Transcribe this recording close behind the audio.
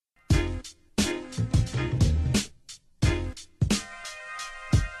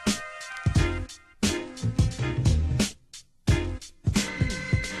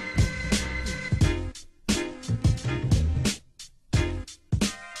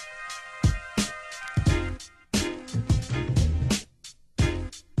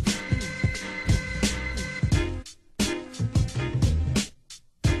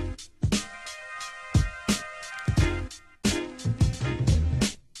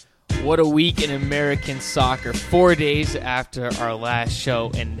What a week in American soccer. 4 days after our last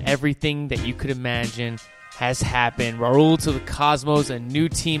show, and everything that you could imagine has happened. Raul to the Cosmos, a new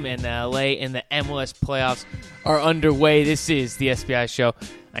team in LA, and the MLS playoffs are underway. This is the SBI Show.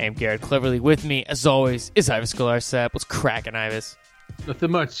 I am Garrett Cleverly. With me, as always, is Ivis Galarcep. What's cracking, Ivis?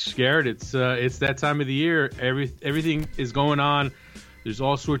 Nothing much, Garrett. It's that time of the year. Everything is going on. There's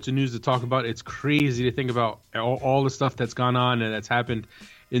all sorts of news to talk about. It's crazy to think about all the stuff that's gone on and that's happened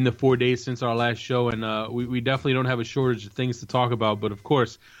in the 4 days since our last show. And we definitely don't have a shortage of things to talk about. But, of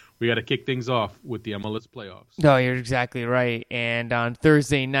course, we got to kick things off with the MLS playoffs. No, you're exactly right. And on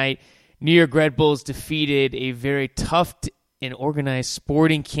Thursday night, New York Red Bulls defeated a very tough and organized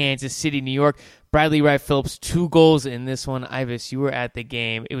Sporting Kansas City, New York. Bradley Wright Phillips, 2 goals in this one. Ivis, you were at the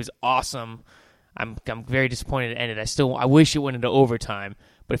game. It was awesome. I'm very disappointed it ended. I wish it went into overtime.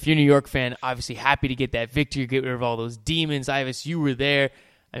 But if you're a New York fan, obviously happy to get that victory, get rid of all those demons. Ivis, you were there.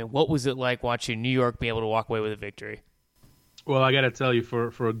 I mean, what was it like watching New York be able to walk away with a victory? Well, I got to tell you,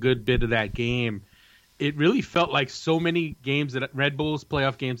 for a good bit of that game, it really felt like so many games that Red Bulls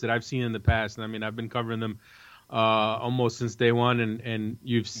playoff games that I've seen in the past. And I mean, I've been covering them almost since day one, and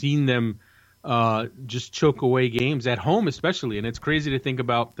you've seen them just choke away games at home, especially. And it's crazy to think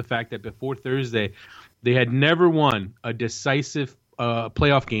about the fact that before Thursday, they had never won a decisive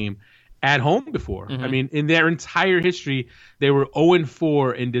playoff game at home before. Mm-hmm. I mean, in their entire history, they were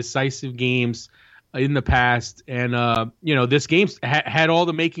 0-4 in decisive games in the past. And, this game had all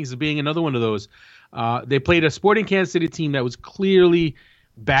the makings of being another one of those. They played a Sporting Kansas City team that was clearly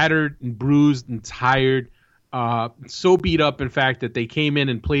battered and bruised and tired. So beat up, in fact, that they came in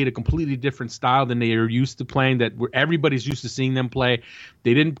and played a completely different style than they are used to playing, that everybody's used to seeing them play.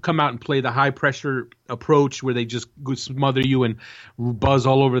 They didn't come out and play the high-pressure approach where they just smother you and buzz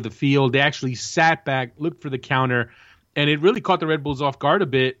all over the field. They actually sat back, looked for the counter, and it really caught the Red Bulls off guard a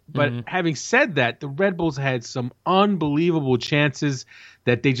bit. But having said that, the Red Bulls had some unbelievable chances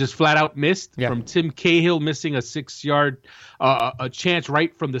that they just flat out missed. Yeah. From Tim Cahill missing a 6-yard a chance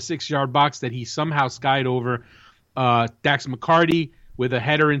right from the 6-yard box that he somehow skied over. Dax McCarty with a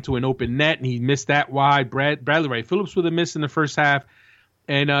header into an open net, and he missed that wide. Bradley Wright Phillips with a miss in the first half.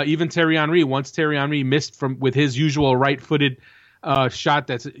 And even Thierry Henry, once Thierry Henry missed with his usual right-footed shot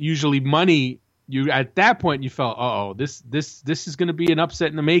that's usually money, at that point you felt, this is going to be an upset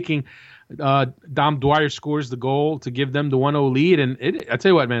in the making. Dom Dwyer scores the goal to give them the 1-0 lead, and I tell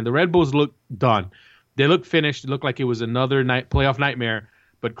you what, man, the Red Bulls look done. They look finished. It looked like it was another playoff nightmare.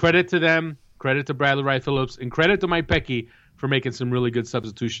 But credit to them, credit to Bradley Wright Phillips, and credit to Mike Pecky for making some really good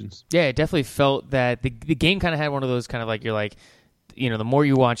substitutions. Yeah, it definitely felt that the game kind of had one of those kind of like, you're like, the more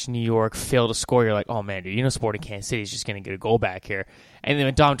you watch New York fail to score, you're like, oh man, dude, Sporting Kansas City is just going to get a goal back here. And then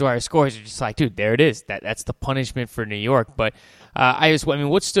when Dom Dwyer scores, you're just like, dude, there it is. That's the punishment for New York. But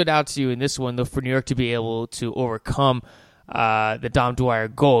what stood out to you in this one, though, for New York to be able to overcome the Dom Dwyer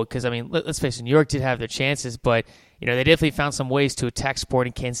goal? Because, I mean, let's face it, New York did have their chances, but, they definitely found some ways to attack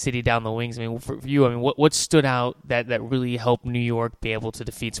Sporting Kansas City down the wings. I mean, for you, what stood out that really helped New York be able to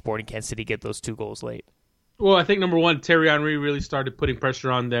defeat Sporting Kansas City, get those 2 goals late? Well, I think number one, Thierry Henry really started putting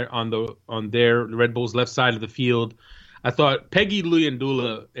pressure on the Red Bulls' left side of the field. I thought Peggy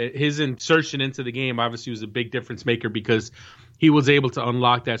Luyandula, his insertion into the game, obviously was a big difference maker because he was able to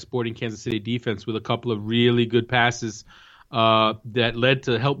unlock that Sporting Kansas City defense with a couple of really good passes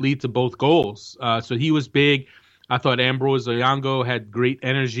that helped lead to both goals. So he was big. I thought Ambrose Oyango had great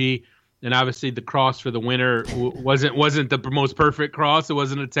energy, and obviously the cross for the winner wasn't the most perfect cross. It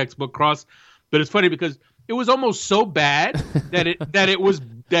wasn't a textbook cross, but it's funny because it was almost so bad that it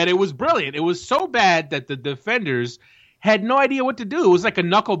was brilliant. It was so bad that the defenders had no idea what to do. It was like a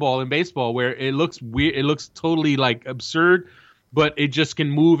knuckleball in baseball where it looks weird. It looks totally like absurd, but it just can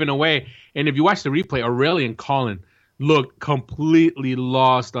move in a way. And if you watch the replay, Aurelian Collin looked completely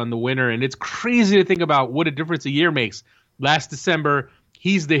lost on the winner. And it's crazy to think about what a difference a year makes. Last December,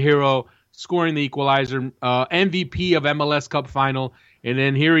 he's the hero, scoring the equalizer, MVP of MLS Cup final. And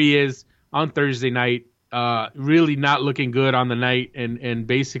then here he is on Thursday night, really not looking good on the night and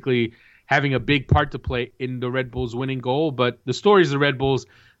basically having a big part to play in the Red Bulls winning goal. But the story is the Red Bulls,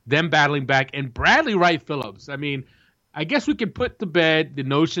 them battling back, and Bradley Wright Phillips. I mean, I guess we can put to bed the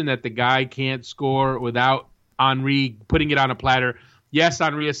notion that the guy can't score without Henry putting it on a platter. Yes,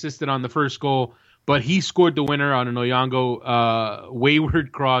 Henry assisted on the first goal, but he scored the winner on an Oyango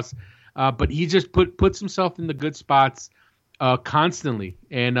wayward cross. But he just puts himself in the good spots constantly.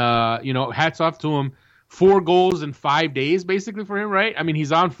 And, hats off to him. 4 goals in 5 days, basically, for him, right? I mean,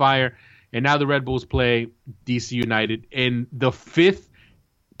 he's on fire. And now the Red Bulls play DC United in the 5th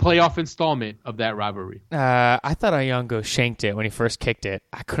playoff installment of that rivalry. I thought Ayongo shanked it when he first kicked it.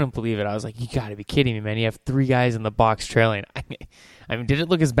 I couldn't believe it. I was like, you got to be kidding me, man. You have 3 guys in the box trailing. I mean, did it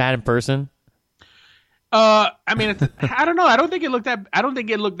look as bad in person? I mean, I don't know. I don't think it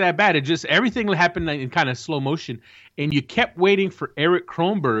looked that bad. It just everything happened in kind of slow motion, and you kept waiting for Eric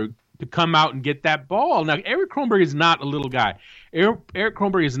Kronberg to come out and get that ball. Now, Eric Kronberg is not a little guy. Eric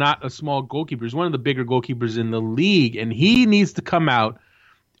Kronberg is not a small goalkeeper. He's one of the bigger goalkeepers in the league, and he needs to come out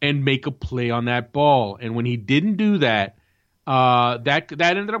and make a play on that ball. And when he didn't do that, that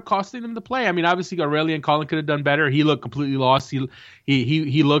ended up costing them the play. I mean, obviously, Aurelien and Colin could have done better. He looked completely lost.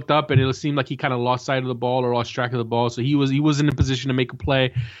 He looked up, and it seemed like he kind of lost sight of the ball or lost track of the ball. So he was in a position to make a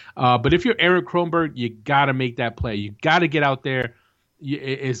play. But if you're Eric Kronberg, you got to make that play. You got to get out there.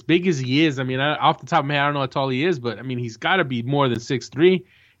 As big as he is, I mean, off the top of my head, I don't know how tall he is, but I mean, he's got to be more than 6'3",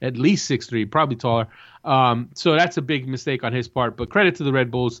 at least 6'3", probably taller. So that's a big mistake on his part. But credit to the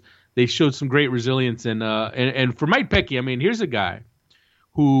Red Bulls. They showed some great resilience. And for Mike Pecky, I mean, here's a guy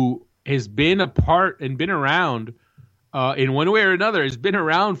who has been a part and been around in one way or another, has been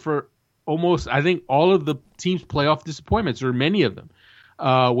around for almost, I think, all of the team's playoff disappointments, or many of them,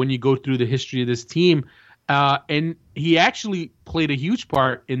 when you go through the history of this team. And he actually played a huge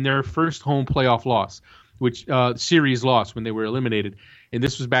part in their first home playoff loss, which series loss when they were eliminated. And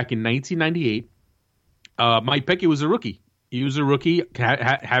this was back in 1998. Mike Pecky was a rookie. He was a rookie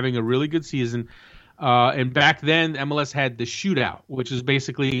having a really good season. And back then, MLS had the shootout, which is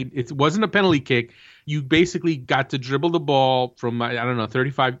basically, it wasn't a penalty kick. You basically got to dribble the ball from,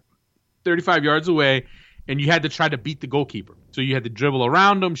 35 yards away, and you had to try to beat the goalkeeper. So you had to dribble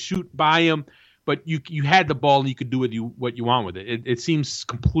around him, shoot by him. But you had the ball and you could do what you want with it. It seems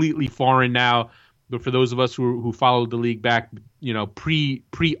completely foreign now, but for those of us who followed the league back,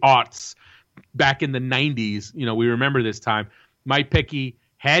 pre-aughts, back in the 90s, we remember this time. Mike Pecky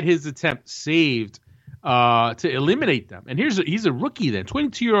had his attempt saved to eliminate them. And he's a rookie then,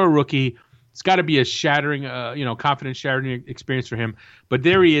 22-year-old rookie. It's got to be a shattering, confidence-shattering experience for him. But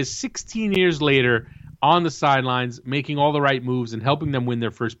there he is, 16 years later, on the sidelines, making all the right moves and helping them win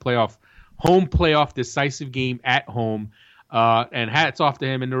their first home playoff decisive game at home, and hats off to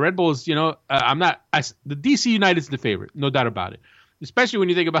him. And the Red Bulls, the DC United's the favorite, no doubt about it. Especially when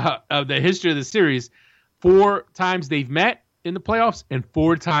you think about the history of the series, 4 times they've met in the playoffs, and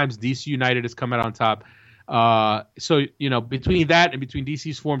 4 times DC United has come out on top. So between that and between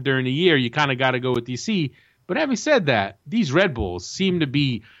DC's form during the year, you kind of got to go with DC. But having said that, these Red Bulls seem to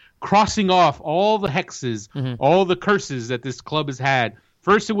be crossing off all the hexes, all the curses that this club has had.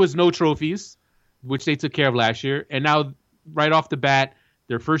 First, it was no trophies, which they took care of last year. And now, right off the bat,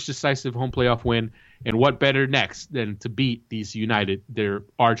 their first decisive home playoff win. And what better next than to beat these United, their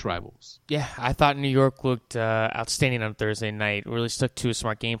arch rivals? Yeah, I thought New York looked outstanding on Thursday night. Really stuck to a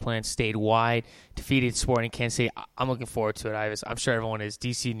smart game plan, stayed wide, defeated Sporting Kansas City. I'm looking forward to it, I'm sure everyone is.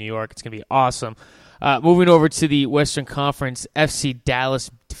 DC, New York, it's going to be awesome. Moving over to the Western Conference, FC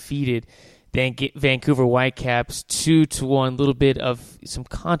Dallas defeated Vancouver Whitecaps 2-1. A little bit of some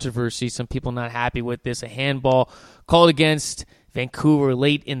controversy. Some people not happy with this. A handball called against Vancouver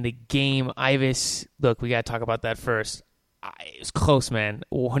late in the game. Ivis, look, we got to talk about that first. It was close, man.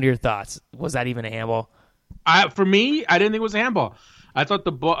 What are your thoughts? Was that even a handball? For me, I didn't think it was a handball. I thought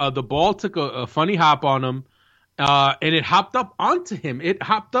the ball took a funny hop on him, and it hopped up onto him. It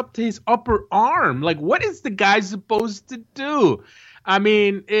hopped up to his upper arm. Like, what is the guy supposed to do? I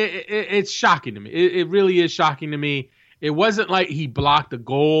mean, it's shocking to me. It really is shocking to me. It wasn't like he blocked a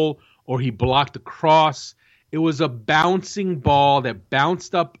goal or he blocked a cross. It was a bouncing ball that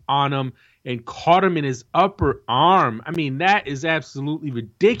bounced up on him and caught him in his upper arm. I mean, that is absolutely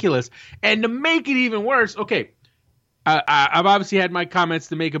ridiculous. And to make it even worse, okay, I've obviously had my comments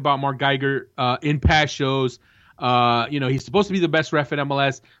to make about Mark Geiger in past shows. He's supposed to be the best ref in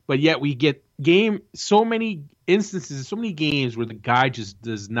MLS, but yet we get so many instances, so many games where the guy just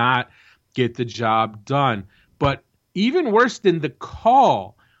does not get the job done. But even worse than the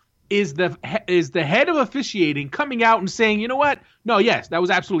call is the head of officiating coming out and saying, you know what? No, yes, that was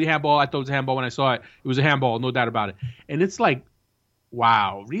absolutely handball. I thought it was a handball when I saw it. It was a handball, no doubt about it. And it's like,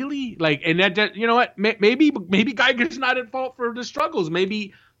 wow, really? Like, and that you know what? Maybe Geiger's not at fault for the struggles.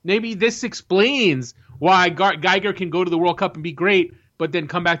 Maybe this explains why Geiger can go to the World Cup and be great, but then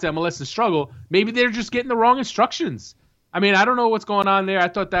come back to MLS and struggle. Maybe they're just getting the wrong instructions. I mean, I don't know what's going on there. I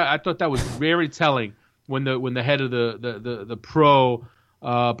thought that was very telling when the head of the pro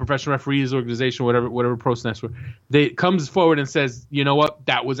professional referees organization, whatever pro stands for, they comes forward and says, you know what,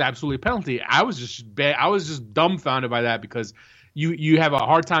 that was absolutely a penalty. I was just dumbfounded by that, because you have a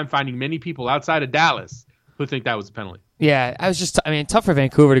hard time finding many people outside of Dallas who think that was a penalty. Yeah, I mean, tough for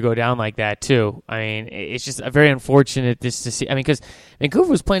Vancouver to go down like that too. I mean, it's just a very unfortunate this to see. I mean, because Vancouver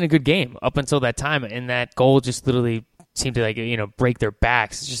was playing a good game up until that time, and that goal just literally seemed to break their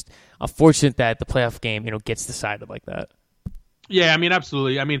backs. It's just unfortunate that the playoff game gets decided like that. Yeah, I mean,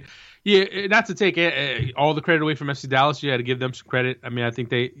 absolutely. I mean, yeah, not to take all the credit away from FC Dallas, you had to give them some credit. I mean, I think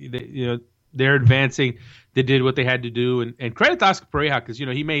they're advancing. They did what they had to do, and credit to Oscar Pareja because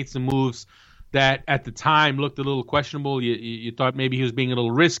he made some moves that at the time looked a little questionable. You thought maybe he was being a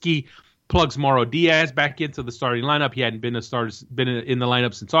little risky. Plugs Mauro Diaz back into the starting lineup. He hadn't been in the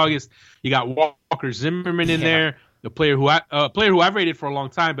lineup since August. You got Walker Zimmerman in there, a player who I've rated for a long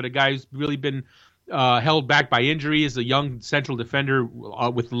time, but a guy who's really been held back by injuries. A young central defender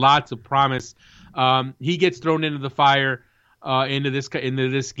with lots of promise. He gets thrown into the fire into this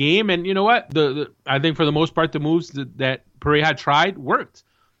game, and you know what? I think for the most part, the moves that Pareja tried worked.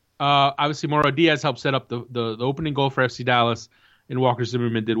 Obviously, Mauro Diaz helped set up the opening goal for FC Dallas, and Walker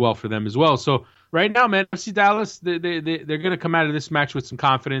Zimmerman did well for them as well. So right now, man, FC Dallas, they're going to come out of this match with some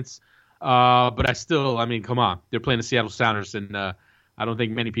confidence. But I mean, come on. They're playing the Seattle Sounders, and I don't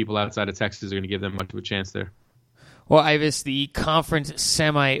think many people outside of Texas are going to give them much of a chance there. Well, Ivis, the conference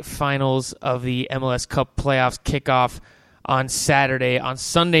semifinals of the MLS Cup playoffs kickoff on Saturday. On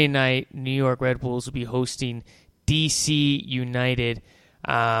Sunday night, New York Red Bulls will be hosting DC United.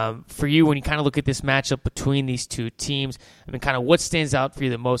 For you, when you kind of look at this matchup between these two teams, I mean, kind of what stands out for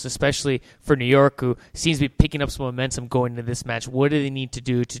you the most, especially for New York, who seems to be picking up some momentum going into this match? What do they need to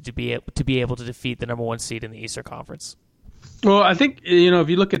do to be able to defeat the number one seed in the Eastern Conference? Well, I think, if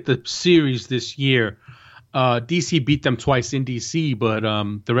you look at the series this year, DC beat them twice in DC, but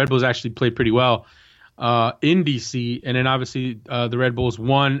the Red Bulls actually played pretty well in DC. And then obviously the Red Bulls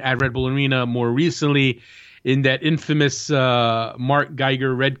won at Red Bull Arena more recently in that infamous Mark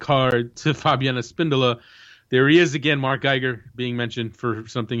Geiger red card to Fabian Espindola. There he is again, Mark Geiger, being mentioned for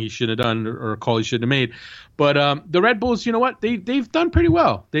something he shouldn't have done or a call he shouldn't have made. But the Red Bulls, you know what? They've done pretty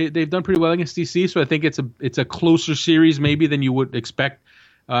well. They've done pretty well against DC, so I think it's a closer series maybe than you would expect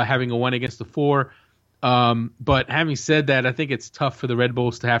having a 1 against a 4. But having said that, I think it's tough for the Red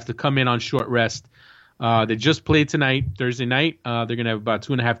Bulls to have to come in on short rest. They just played tonight, Thursday night. They're going to have about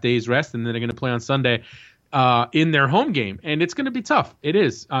 2.5 days rest, and then they're going to play on Sunday in their home game. And it's going to be tough. It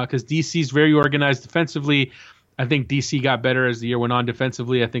is, because DC's very organized defensively. I think DC got better as the year went on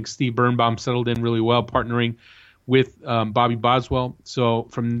defensively. I think Steve Birnbaum settled in really well, partnering with Bobby Boswell. So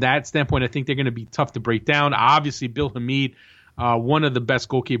from that standpoint, I think they're going to be tough to break down. Obviously, Bill Hamid, one of the best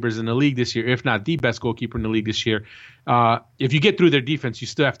goalkeepers in the league this year, if not the best goalkeeper in the league this year. If you get through their defense, you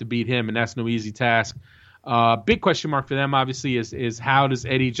still have to beat him, and that's no easy task. Big question mark for them, obviously, is how does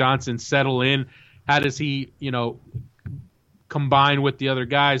Eddie Johnson settle in? How does he, combine with the other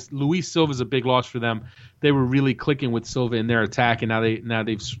guys? Luis Silva's a big loss for them. They were really clicking with Silva in their attack, and now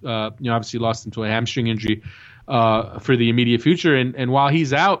they've obviously lost him to a hamstring injury for the immediate future. And while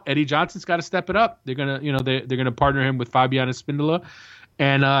he's out, Eddie Johnson's got to step it up. They're gonna partner him with Fabian Espindola,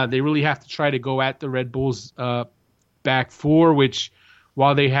 and they really have to try to go at the Red Bulls back four, which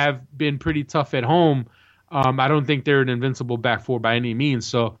while they have been pretty tough at home, I don't think they're an invincible back four by any means.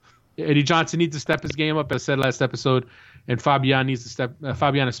 So Eddie Johnson needs to step his game up, as I said last episode, and Fabian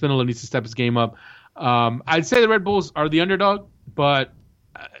Espindola needs to step his game up. I'd say the Red Bulls are the underdog, but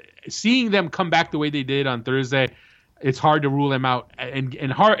seeing them come back the way they did on Thursday, it's hard to rule them out, and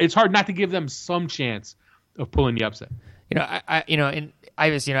it's hard not to give them some chance of pulling the upset.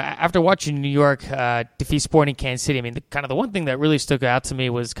 After watching New York defeat Sporting Kansas City, I mean, the one thing that really stuck out to me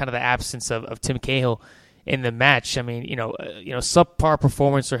was kind of the absence of Tim Cahill in the match. I mean, subpar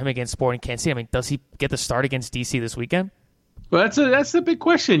performance for him against Sporting Kansas City. I mean, does he get the start against DC this weekend? Well, that's a big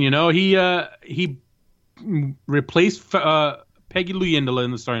question. He replaced Peggy Luyendula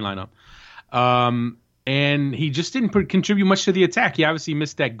in the starting lineup, and he just didn't contribute much to the attack. He obviously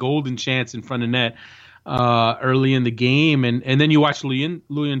missed that golden chance in front of net early in the game, and then you watch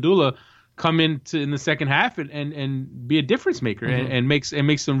Luyendula come in the second half and be a difference maker, mm-hmm. and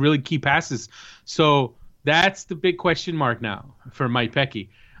make some really key passes. So that's the big question mark now for Mike Pecky.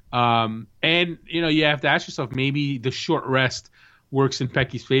 And you have to ask yourself, maybe the short rest works in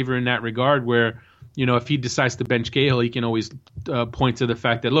Pecky's favor in that regard, where if he decides to bench Cahill, he can always point to the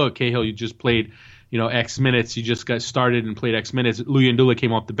fact that, look, Cahill, you just played X minutes, you just got started and played X minutes. Luyendula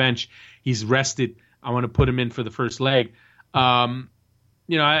came off the bench, he's rested, I want to put him in for the first leg. I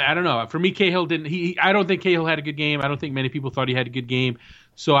don't know. For me, Cahill didn't. I don't think Cahill had a good game. I don't think many people thought he had a good game.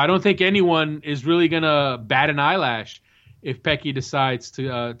 So I don't think anyone is really gonna bat an eyelash if Pecky decides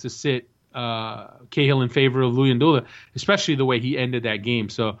to sit Cahill in favor of Luyendula, especially the way he ended that game.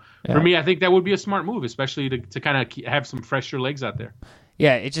 So for me, I think that would be a smart move, especially to kind of have some fresher legs out there.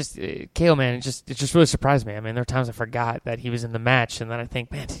 Yeah, it just Cahill, man, it just really surprised me. I mean, there were times I forgot that he was in the match, and then I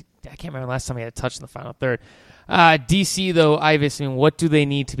think, man, I can't remember the last time he had a touch in the final third. DC though, Ivis, I mean, what do they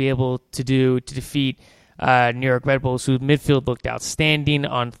need to be able to do to defeat New York Red Bulls, whose midfield looked outstanding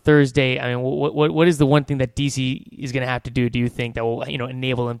on Thursday? I mean, what is the one thing that DC is going to have to do you think, that will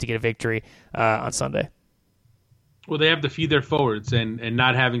enable them to get a victory on Sunday? Well, they have to feed their forwards, and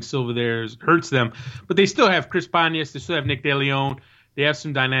not having Silva there hurts them. But they still have Chris Pontius, they still have Nick De Leon. They have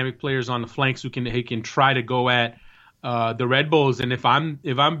some dynamic players on the flanks who can try to go at the Red Bulls. And if I'm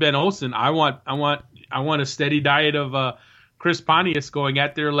Ben Olsen, I want a steady diet of Chris Pontius going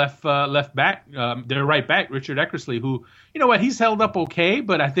at their left back, their right back, Richard Eckersley, who, he's held up okay.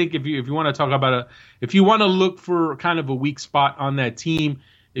 But I think if you want to talk about if you want to look for kind of a weak spot on that team,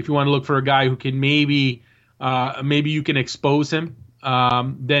 if you want to look for a guy who can maybe you can expose him,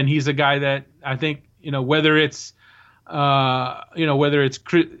 then he's a guy that I think, whether it's Chris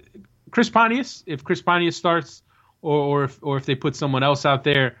Pontius, if Chris Pontius starts, or if they put someone else out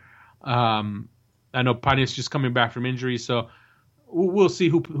there. I know Pontius just coming back from injury, so we'll see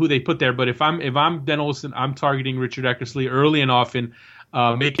who they put there. But if I'm Ben Olsen, I'm targeting Richard Eckersley early and often,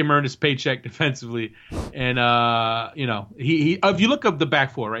 make him earn his paycheck defensively. And he if you look up the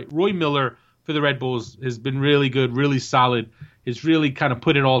back four, right, Roy Miller for the Red Bulls has been really good, really solid. Has really kind of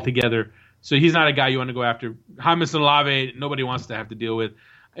put it all together. So he's not a guy you want to go after. James Olave, nobody wants to have to deal with.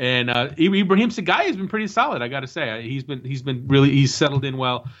 And Ibrahim Sagai has been pretty solid, I got to say. He's settled in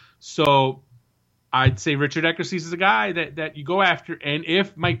well. So I'd say Richard Eckersley is a guy that you go after. And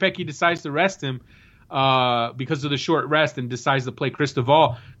if Mike Beckey decides to rest him because of the short rest and decides to play Chris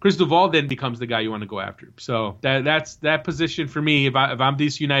Duval then becomes the guy you want to go after. So that's that position for me. If I'm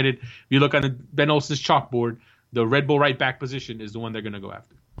DC United, if you look on the Ben Olsen's chalkboard, the Red Bull right back position is the one they're going to go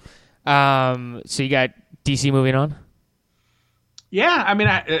after. So you got DC moving on? Yeah, I mean,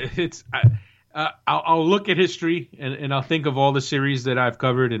 I'll look at history and I'll think of all the series that I've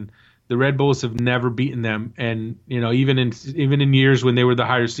covered, and the Red Bulls have never beaten them. And even in years when they were the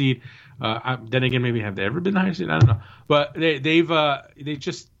higher seed, then again, maybe have they ever been the higher seed? I don't know. But they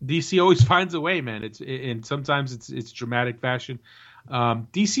just DC always finds a way, man. And sometimes it's dramatic fashion.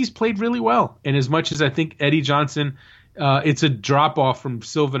 DC's played really well, and as much as I think Eddie Johnson. It's a drop-off from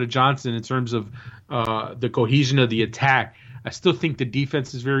Silva to Johnson in terms of the cohesion of the attack. I still think the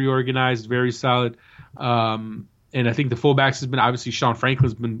defense is very organized, very solid. And I think the fullbacks has been, obviously, Sean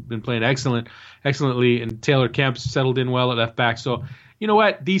Franklin's been playing excellently, and Taylor Kemp's settled in well at left back. So, you know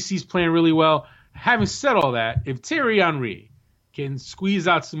what? DC's playing really well. Having said all that, if Thierry Henry can squeeze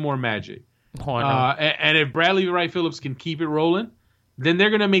out some more magic, and if Bradley Wright-Phillips can keep it rolling, then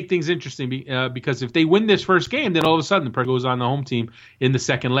they're going to make things interesting because if they win this first game, then all of a sudden the pressure goes on the home team in the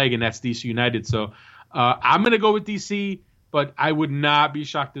second leg, and that's DC United. So I'm going to go with DC, but I would not be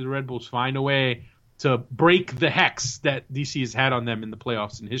shocked if the Red Bulls find a way to break the hex that DC has had on them in the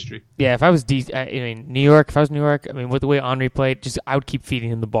playoffs in history. Yeah, if I was New York, I mean, with the way Henry played, I would keep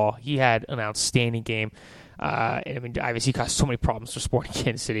feeding him the ball. He had an outstanding game. Obviously, he caused so many problems for Sporting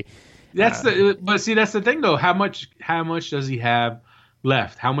Kansas City. That's the thing though. How much does he have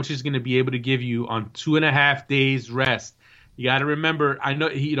left? How much is going to be able to give you on 2.5 days rest? You got to remember, I know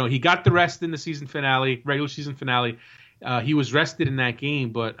he got the rest in the regular season finale. He was rested in that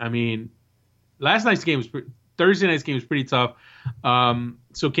game, but I mean, Thursday night's game was pretty tough.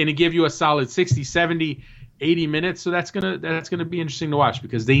 So can he give you a solid 60, 70, 80 minutes? So that's gonna be interesting to watch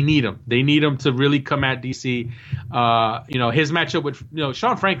because they need him. They need him to really come at DC. His matchup with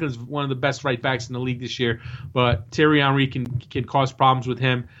Sean Franklin's one of the best right backs in the league this year, but Thierry Henry can cause problems with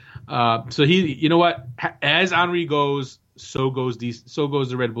him. So as Henry goes, so goes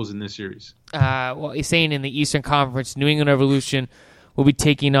the Red Bulls in this series. Well, he's saying in the Eastern Conference, New England Revolution will be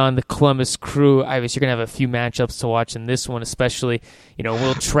taking on the Columbus Crew. Obviously, you're going to have a few matchups to watch in this one, especially,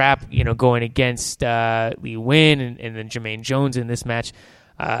 Will Trapp, going against Lee Wynn and then Jermaine Jones in this match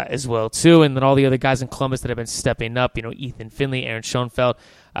as well, too. And then all the other guys in Columbus that have been stepping up, Ethan Finley, Aaron Schoenfeld.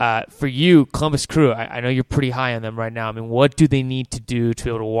 For you, Columbus Crew, I know you're pretty high on them right now. I mean, what do they need to do to be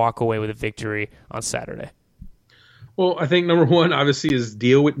able to walk away with a victory on Saturday? Well, I think number one, obviously, is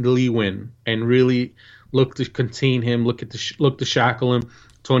deal with Lee Wynn and really look to contain him, look to shackle him.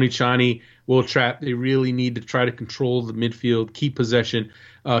 Tony Tchani, Will Trapp, they really need to try to control the midfield, keep possession,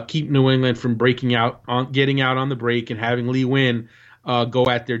 keep New England from getting out on the break and having Lee Wynn go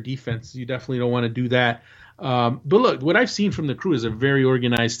at their defense. You definitely don't want to do that. But look, what I've seen from the Crew is a very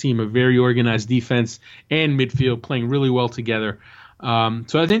organized team, a very organized defense and midfield playing really well together.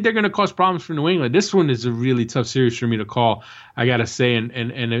 So I think they're going to cause problems for New England. This one is a really tough series for me to call, I got to say. And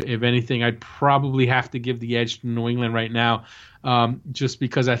if anything, I'd probably have to give the edge to New England right now, just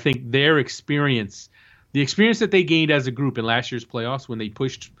because I think their experience, the experience that they gained as a group in last year's playoffs when they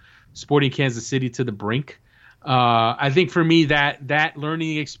pushed Sporting Kansas City to the brink, I think for me that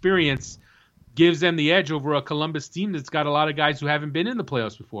learning experience gives them the edge over a Columbus team that's got a lot of guys who haven't been in the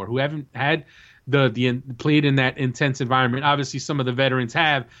playoffs before, who haven't had the played in that intense environment. Obviously, some of the veterans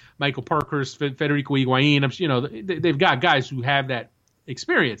have Michael Parkhurst, Federico Higuain. They've got guys who have that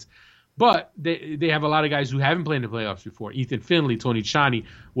experience, but they have a lot of guys who haven't played in the playoffs before. Ethan Finley, Tony Tchani,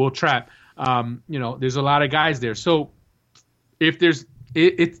 Will Trapp. There's a lot of guys there. So if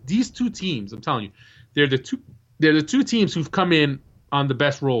it's these two teams, I'm telling you, they're the two teams who've come in on the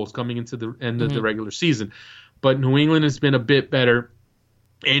best roles coming into the end of the regular season. But New England has been a bit better.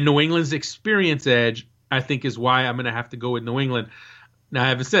 And New England's experience edge, I think, is why I'm going to have to go with New England. Now,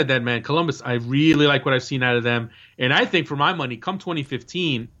 having said that, man, Columbus, I really like what I've seen out of them. And I think for my money, come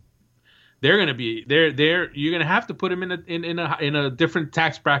 2015, they're going to be you're going to have to put them in a different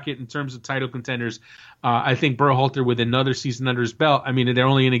tax bracket in terms of title contenders. I think Berhalter, with another season under his belt, I mean, they're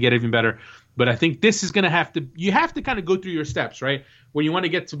only going to get even better. But I think this is going to you have to kind of go through your steps, right? When you want to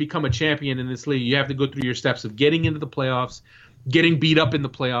get to become a champion in this league, you have to go through your steps of getting into the playoffs, getting beat up in the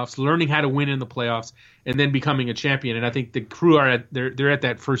playoffs, learning how to win in the playoffs, and then becoming a champion. And I think the Crew they're at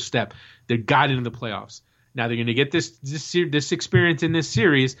that first step. They got into the playoffs. Now they're going to get this experience in this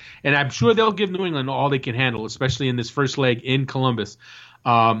series, and I'm sure they'll give New England all they can handle, especially in this first leg in Columbus.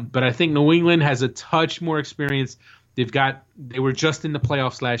 But I think New England has a touch more experience. They were just in the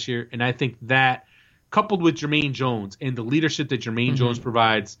playoffs last year, and I think that, coupled with Jermaine Jones and the leadership that Jermaine Jones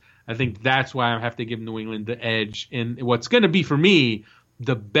provides, I think that's why I have to give New England the edge in what's going to be, for me,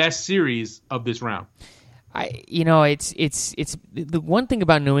 the best series of this round. It's the one thing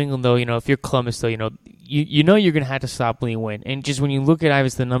about New England, though, if you're Columbus, though, you're going to have to stop Lee Nguyen. And just when you look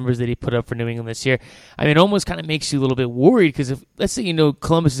at the numbers that he put up for New England this year, I mean, it almost kind of makes you a little bit worried, because if, let's say,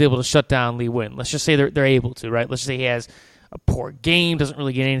 Columbus is able to shut down Lee Nguyen. Let's just say they're able to, right? Let's just say he has a poor game, doesn't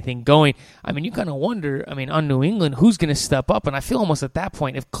really get anything going. I mean, you kind of wonder, on New England, who's going to step up? And I feel almost at that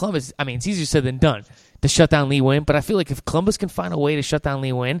point, if Columbus, it's easier said than done to shut down Lee Nguyen, but I feel like if Columbus can find a way to shut down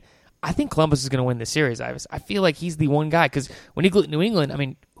Lee Nguyen, I think Columbus is going to win the series, Ivis. I feel like he's the one guy, because when you look at New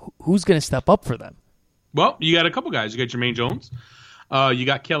England, who's going to step up for them? Well, you got a couple guys. You got Jermaine Jones. You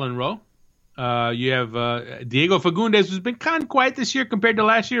got Kellen Rowe. You have Diego Fagundes, who's been kind of quiet this year compared to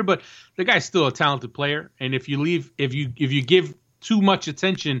last year, but the guy's still a talented player. And if you give too much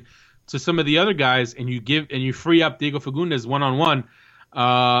attention to some of the other guys, and you free up Diego Fagundes one-on-one,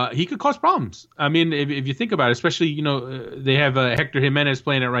 he could cause problems. I mean, if you think about it, especially, they have Hector Jimenez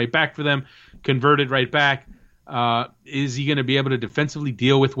playing at right back for them, converted right back. Is he going to be able to defensively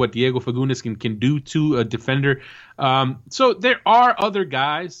deal with what Diego Fagundes can do to a defender? So there are other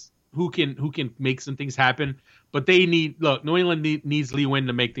guys who can make some things happen, but New England needs Lee Nguyen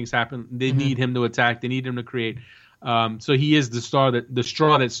to make things happen. They need him to attack. They need him to create. So he is the straw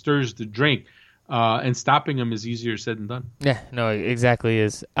that stirs the drink. And stopping him is easier said than done. Yeah, no, it exactly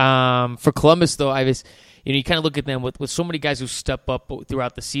is. For Columbus, though, you kind of look at them with so many guys who step up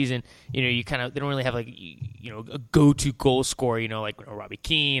throughout the season. They don't really have a go-to goal scorer. Like Robbie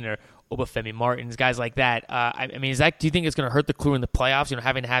Keane or Obafemi Martins, guys like that. Do you think it's going to hurt the Crew in the playoffs?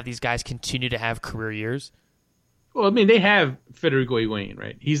 Having to have these guys continue to have career years. Well, they have Federico Higuain,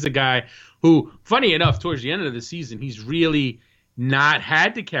 right? He's the guy who, funny enough, towards the end of the season, he's really not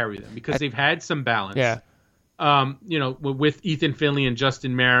had to carry them because they've had some balance. Yeah. With Ethan Finley and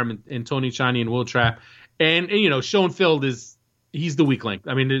Justin Merrim and Tony Tchani and Will Trapp. And Schoenfeld he's the weak link.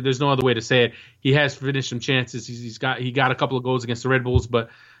 There's no other way to say it. He has finished some chances. He got a couple of goals against the Red Bulls, but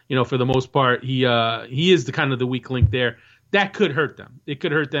for the most part, he is the kind of the weak link there. That could hurt them. It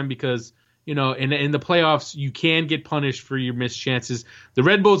could hurt them because in the playoffs you can get punished for your missed chances. The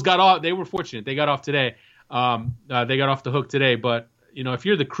Red Bulls got off. They were fortunate. They got off today. They got off the hook today. But if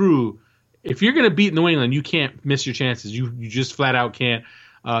you're the Crew, if you're going to beat New England, you can't miss your chances. You just flat out can't.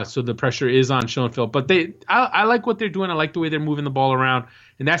 So the pressure is on Schoenfeld. But I like what they're doing. I like the way they're moving the ball around.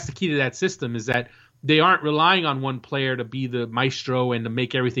 And that's the key to that system, is that they aren't relying on one player to be the maestro and to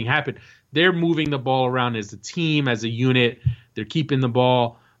make everything happen. They're moving the ball around as a team, as a unit. They're keeping the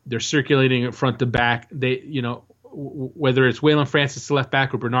ball. They're circulating it front to back. Whether it's Waylon Francis to left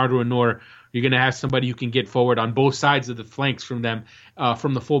back or Bernardo Honor, you're going to have somebody who can get forward on both sides of the flanks from them,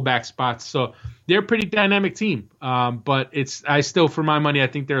 from the fullback spots. So they're a pretty dynamic team. But for my money, I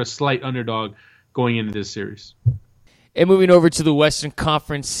think they're a slight underdog going into this series. And moving over to the Western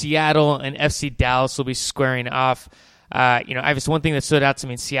Conference, Seattle and FC Dallas will be squaring off. I guess one thing that stood out to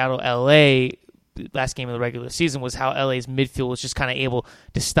me in Seattle, LA, last game of the regular season was how LA's midfield was just kind of able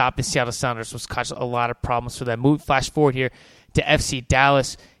to stop the Seattle Sounders, which caused a lot of problems for them. Flash forward here to FC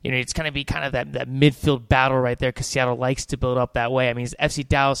Dallas, it's going to be kind of that midfield battle right there because Seattle likes to build up that way. I mean, FC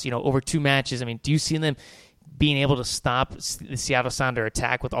Dallas, over 2 matches, I mean, do you see them being able to stop the Seattle Sounder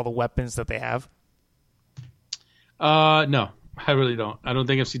attack with all the weapons that they have? No, I really don't. I don't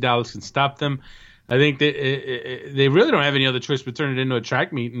think FC Dallas can stop them. I think they really don't have any other choice but turn it into a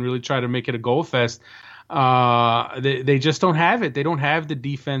track meet and really try to make it a goal fest. They just don't have it. They don't have the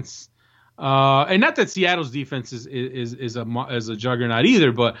defense. And not that Seattle's defense is a juggernaut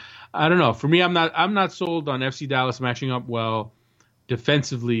either, but I don't know. For me, I'm not sold on FC Dallas matching up well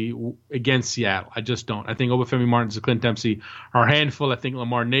defensively against Seattle. I just don't. I think Obafemi Martins and Clint Dempsey are a handful. I think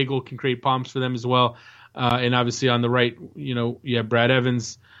Lamar Nagel can create problems for them as well. And obviously on the right, you have Brad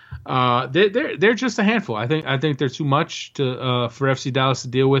Evans. They're just a handful. I think they're too much for FC Dallas to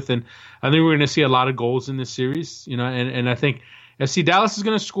deal with, and I think we're going to see a lot of goals in this series. And I think FC Dallas is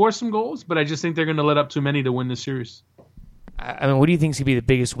going to score some goals, but I just think they're going to let up too many to win the series. I mean, what do you think is going to be the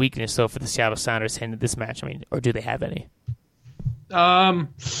biggest weakness though for the Seattle Sounders heading into this match? I mean, or do they have any?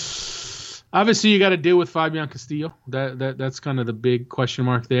 Obviously you got to deal with Fabian Castillo. That's kind of the big question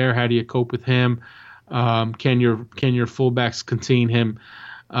mark there. How do you cope with him? Can your fullbacks contain him?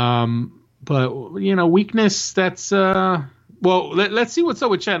 But weakness. That's let's see what's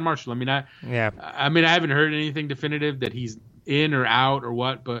up with Chad Marshall. I mean, I haven't heard anything definitive that he's in or out or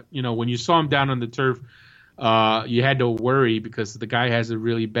what. But when you saw him down on the turf, you had to worry because the guy has a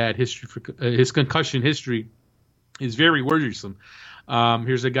really bad history. His concussion history is very worrisome.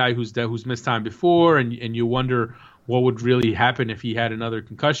 Here's a guy who's missed time before, and you wonder what would really happen if he had another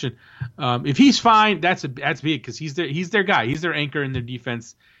concussion. If he's fine, that's big because he's their guy. He's their anchor in their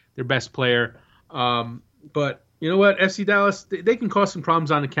defense, their best player. But you know what, FC Dallas, they can cause some problems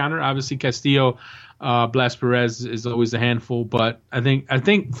on the counter. Obviously, Castillo, Blas Perez is always a handful. But I think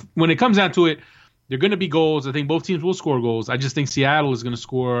when it comes down to it, they're going to be goals. I think both teams will score goals. I just think Seattle is going to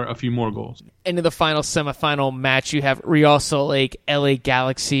score a few more goals. Into the final semifinal match, you have Real Salt Lake, LA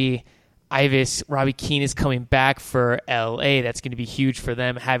Galaxy. Ivis, Robbie Keane is coming back for LA. That's going to be huge for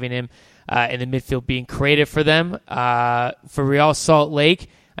them, having him in the midfield being creative for them. For Real Salt Lake,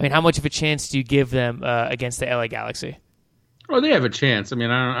 I mean, how much of a chance do you give them against the LA Galaxy? Well, they have a chance. I mean,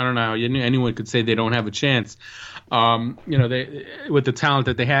 I don't know how anyone could say they don't have a chance. They with the talent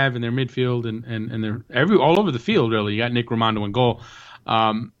that they have in their midfield and they're all over the field. Really, you got Nick Rimando in goal,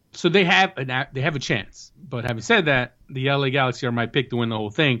 so they have a chance. But having said that, the LA Galaxy are my pick to win the whole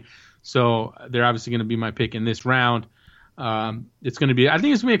thing. So they're obviously going to be my pick in this round. I think it's going to be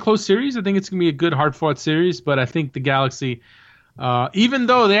a close series. I think it's going to be a good, hard-fought series. But I think the Galaxy, even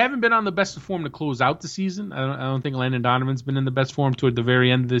though they haven't been on the best of form to close out the season, I don't think Landon Donovan's been in the best form toward the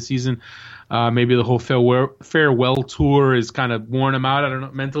very end of the season. Maybe the whole farewell tour is kind of worn him out. I don't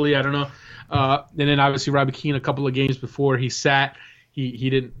know, mentally. I don't know. And then obviously Robbie Keane, a couple of games before he sat,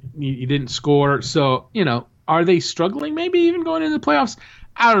 he didn't score. So are they struggling? Maybe even going into the playoffs.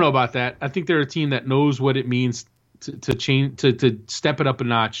 I don't know about that. I think they're a team that knows what it means to change, to step it up a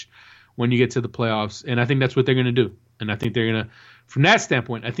notch when you get to the playoffs, and I think that's what they're going to do. And I think they're going to, from that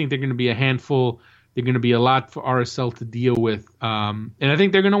standpoint, I think they're going to be a handful. They're going to be a lot for RSL to deal with, and I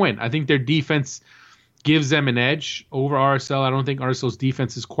think they're going to win. I think their defense gives them an edge over RSL. I don't think RSL's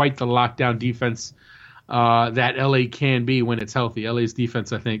defense is quite the lockdown defense that LA can be when it's healthy. LA's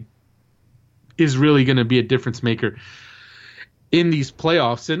defense, I think, is really going to be a difference maker in these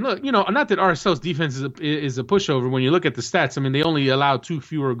playoffs. And look, not that RSL's defense is a pushover. When you look at the stats, I mean, they only allowed 2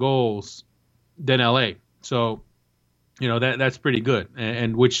 fewer goals than LA. So, that's pretty good.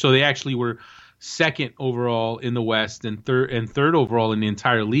 So they actually were second overall in the West and third overall in the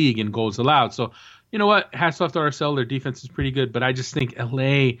entire league in goals allowed. So, you know what? Hats off to RSL. Their defense is pretty good. But I just think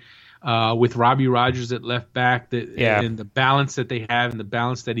LA, with Robbie Rogers at left back, and the balance that they have and the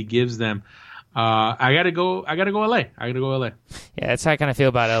balance that he gives them, I gotta go LA. Yeah, that's how I kind of feel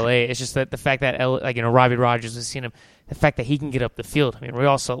about LA. It's just that the fact that Robbie Rogers has seen him, the fact that he can get up the field. I mean,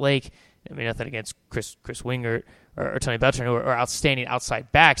 Real Salt Lake. I mean, nothing against Chris Wingert or Tony Beltran, who are outstanding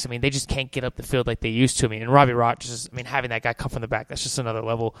outside backs. I mean, they just can't get up the field like they used to. I mean, and Robbie Rogers. I mean, having that guy come from the back, that's just another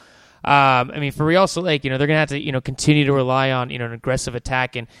level. I mean, for Real Salt Lake, they're going to have to, continue to rely on, an aggressive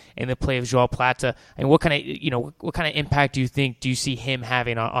attack and the play of Joao Plata. And what kind of impact do you see him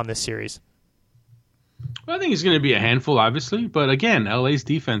having on this series? Well, I think he's going to be a handful, obviously. But again, LA's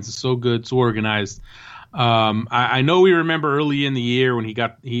defense is so good, so organized. I know we remember early in the year when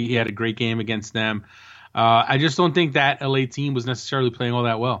he had a great game against them. I just don't think that LA team was necessarily playing all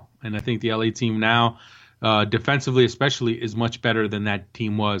that well. And I think the LA team now, defensively especially, is much better than that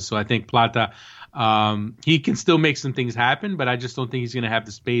team was. So I think Plata, he can still make some things happen, but I just don't think he's going to have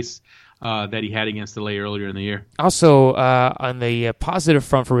the space that he had against LA earlier in the year. Also, on the positive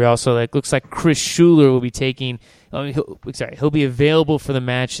front for Real, so it looks like Chris Schuler will be he'll be available for the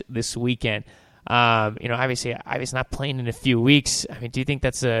match this weekend. Obviously not playing in a few weeks. I mean, do you think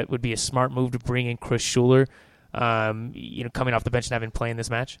would be a smart move to bring in Chris Schuler, coming off the bench and having playing this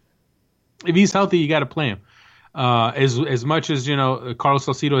match? If he's healthy, you got to play him. As much as, Carlos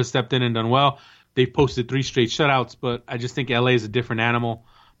Salcido has stepped in and done well, they've posted 3 straight shutouts, but I just think LA is a different animal.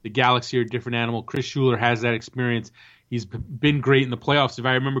 The Galaxy are a different animal. Chris Schuler has that experience. He's been great in the playoffs. If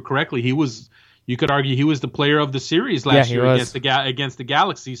I remember correctly, you could argue he was the player of the series last year against the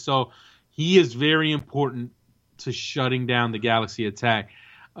Galaxy. So he is very important to shutting down the Galaxy attack.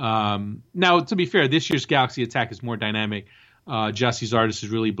 Now, to be fair, this year's Galaxy attack is more dynamic. Gyasi Zardes has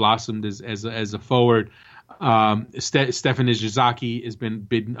really blossomed as a forward. Stefan Izazaki has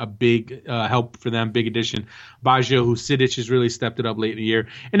been a big help for them, big addition. Baggio Husidic has really stepped it up late in the year.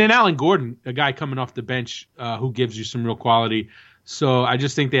 And then Alan Gordon, a guy coming off the bench who gives you some real quality. So I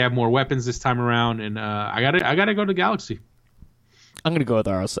just think they have more weapons this time around, and I gotta go to Galaxy. I'm gonna go with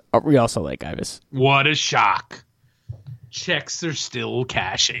Real Salt Lake, Ivis. What a shock! Checks are still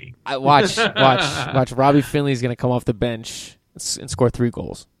cashing. Watch. Robbie Finley's gonna come off the bench and score 3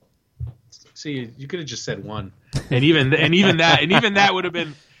 goals. See, you could have just said 1, and even that would have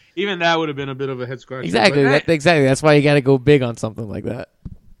been a bit of a head scratcher. Exactly, exactly. That's why you got to go big on something like that.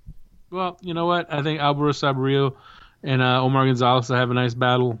 Well, you know what? I think Alvaro Saborio and Omar Gonzalez will have a nice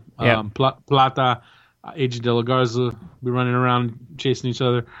battle. Yeah. Plata, AJ De La Garza be running around chasing each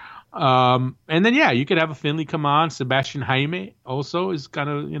other. And then you could have a Finley come on. Sebastian Jaime also is kind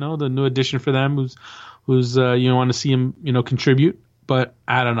of the new addition for them. Who's you want to see him contribute. But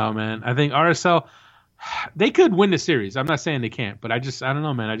I don't know, man. I think RSL, they could win the series. I'm not saying they can't, but I don't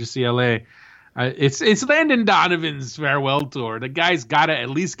know, man. I just see LA. It's Landon Donovan's farewell tour. The guy's got to at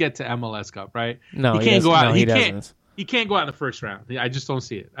least get to MLS Cup, right? No, he can't go out. No, he doesn't. He can't go out in the first round. I just don't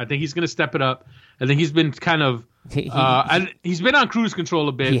see it. I think he's going to step it up. I think he's been kind of he's been on cruise control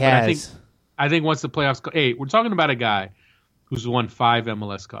a bit. He has. But I think once the playoffs go, we're talking about a guy who's won 5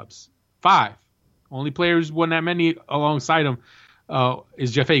 MLS Cups. 5. Only player who's won that many alongside him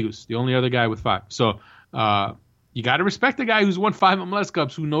is Jeff Agus, the only other guy with 5. So you got to respect the guy who's won 5 MLS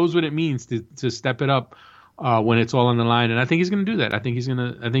Cups, who knows what it means to step it up when it's all on the line. And I think he's going to do that. I think he's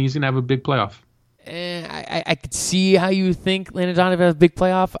going to have a big playoff. I could see how you think Landon Donovan has a big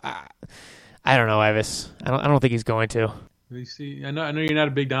playoff. I don't know, Ivis. I don't think he's going to. You see, I know you're not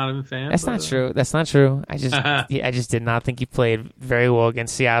a big Donovan fan. That's not true. That's not true. I just did not think he played very well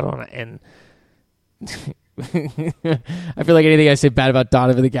against Seattle, and I feel like anything I say bad about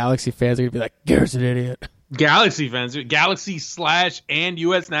Donovan, the Galaxy fans are gonna be like, "Garrett's an idiot." Galaxy fans, Galaxy / and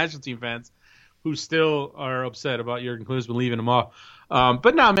U.S. national team fans, who still are upset about Jurgen Klinsmann leaving them off.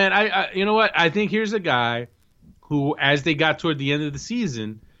 But no, man, I you know what? I think here's a guy who, as they got toward the end of the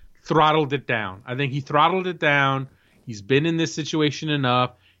season, throttled it down. I think he throttled it down. He's been in this situation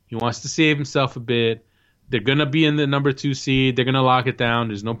enough. He wants to save himself a bit. They're going to be in the number 2 seed. They're going to lock it down.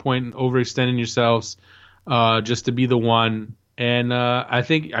 There's no point in overextending yourselves just to be the one. And I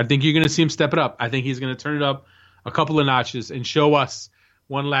think you're going to see him step it up. I think he's going to turn it up a couple of notches and show us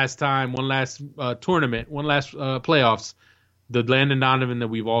one last time, one last tournament, one last playoffs, the Landon Donovan that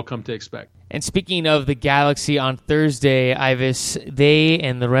we've all come to expect. And speaking of the Galaxy, on Thursday, Ivis, they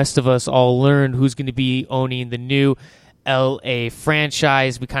and the rest of us all learned who's going to be owning the new LA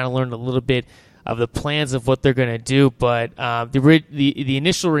franchise. We kind of learned a little bit of the plans of what they're going to do, but the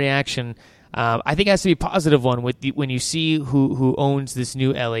initial reaction, I think, has to be a positive one when you see who owns this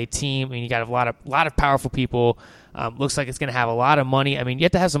new LA team. I mean, you got a lot of powerful people. Looks like it's going to have a lot of money. I mean, you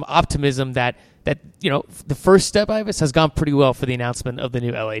have to have some optimism that the first step, Ivis, has gone pretty well for the announcement of the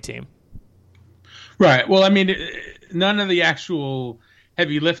new LA team. Right. Well, I mean, none of the actual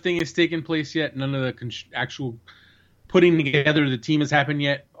heavy lifting has taken place yet. None of the actual putting together the team has happened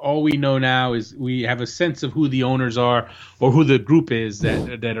yet. All we know now is we have a sense of who the owners are or who the group is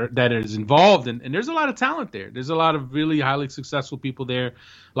that is involved. And there's a lot of talent there. There's a lot of really highly successful people there.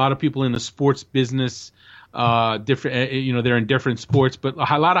 A lot of people in the sports business, different, they're in different sports, but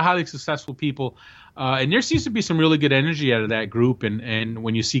a lot of highly successful people. And there seems to be some really good energy out of that group. And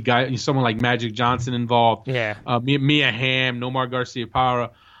when you see someone like Magic Johnson involved, Mia Hamm, Nomar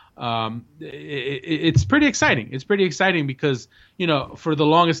Garcia-Parra, it's pretty exciting. It's pretty exciting because, for the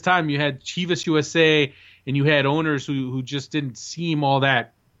longest time you had Chivas USA and you had owners who just didn't seem all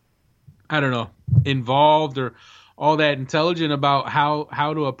that, involved or all that intelligent about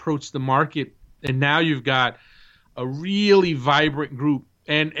how to approach the market And now you've got a really vibrant group.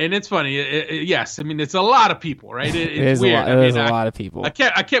 And it's funny. Yes, I mean, it's a lot of people, right? It's weird. There's a lot of people. I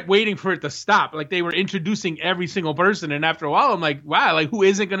kept waiting for it to stop. Like, they were introducing every single person. And after a while, I'm like, wow, like, who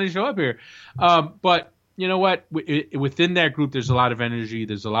isn't going to show up here? But you know what? Within that group, there's a lot of energy.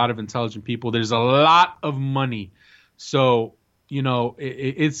 There's a lot of intelligent people. There's a lot of money. So, you know,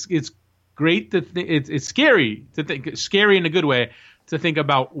 it's great to think. It's scary to think, scary in a good way, to think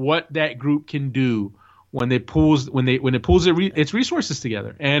about what that group can do when it pulls its resources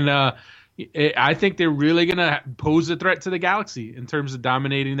together. And I think they're really going to pose a threat to the Galaxy in terms of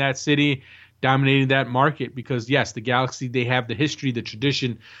dominating that city, dominating that market. Because yes, the Galaxy, they have the history, the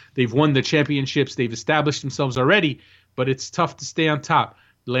tradition. They've won the championships. They've established themselves already. But it's tough to stay on top.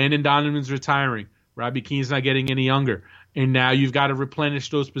 Landon Donovan's retiring. Robbie Keane's not getting any younger. And now you've got to replenish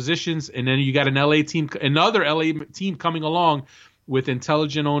those positions. And then you got another LA team coming along with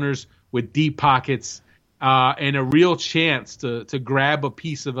intelligent owners, with deep pockets, and a real chance to grab a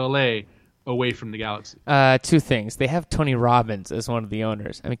piece of LA away from the Galaxy. Two things. They have Tony Robbins as one of the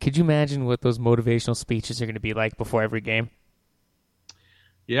owners. I mean, could you imagine what those motivational speeches are going to be like before every game?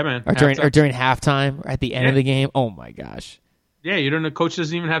 Yeah, man. Or during halftime, or at the end of the game? Oh, my gosh. Yeah, the coach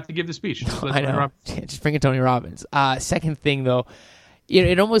doesn't even have to give the speech. I know. Just bring in Tony Robbins. Second thing, though,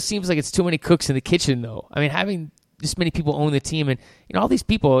 it almost seems like it's too many cooks in the kitchen, though. I mean, having this many people own the team, and all these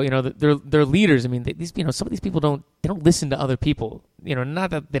people, they're leaders. I mean, some of these people don't listen to other people.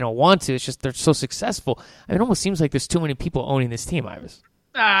 Not that they don't want to. It's just they're so successful. I mean, it almost seems like there's too many people owning this team, Ives.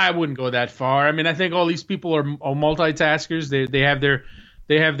 I wouldn't go that far. I mean, I think all these people are multitaskers. They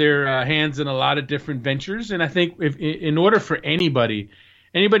have their hands in a lot of different ventures, and I think in order for anybody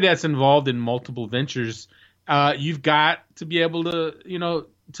that's involved in multiple ventures, you've got to be able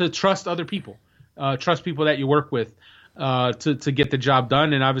to trust other people. Trust people that you work with to get the job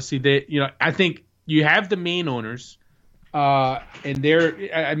done. And obviously, I think you have the main owners, and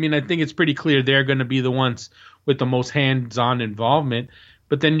I think it's pretty clear they're going to be the ones with the most hands-on involvement.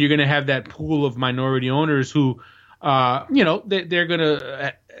 But then you're going to have that pool of minority owners who, they're going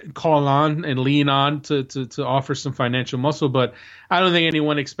to call on and lean on to offer some financial muscle. But I don't think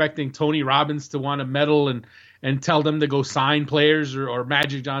anyone expecting Tony Robbins to want to meddle and tell them to go sign players or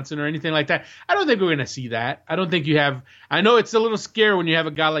Magic Johnson or anything like that. I don't think we're going to see that. I don't think you have – I know it's a little scary when you have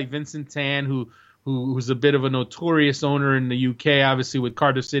a guy like Vincent Tan who's a bit of a notorious owner in the UK, obviously with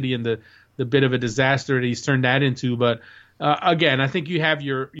Cardiff City and the bit of a disaster that he's turned that into. But, again, I think you have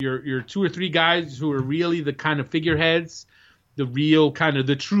your two or three guys who are really the kind of figureheads, the real kind of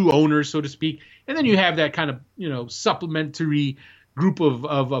the true owners, so to speak. And then you have that kind of, supplementary – group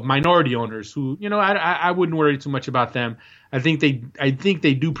of minority owners who, I wouldn't worry too much about them. I think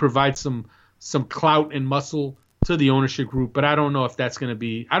they do provide some clout and muscle to the ownership group, but I don't know if that's going to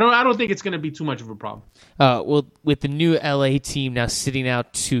be. I don't think it's going to be too much of a problem. Well, with the new LA team now sitting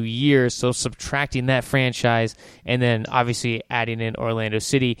out 2 years, so subtracting that franchise and then obviously adding in Orlando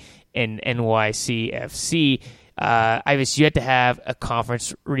City and NYCFC. Ivis, you had to have a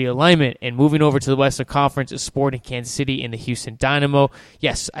conference realignment, and moving over to the Western Conference is Sporting Kansas City and the Houston Dynamo.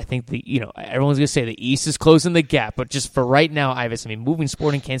 Yes, I think everyone's going to say the East is closing the gap, but just for right now, Ivis, I mean, moving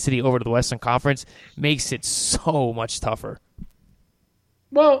Sporting Kansas City over to the Western Conference makes it so much tougher.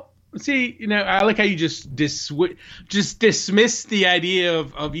 Well, see, I like how you just dismiss the idea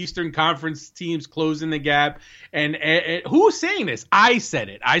of Eastern Conference teams closing the gap. And who's saying this? I said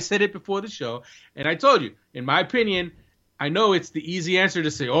it. I said it before the show, and I told you, in my opinion, I know it's the easy answer to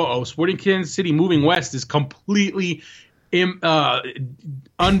say, Sporting Kansas City moving west is completely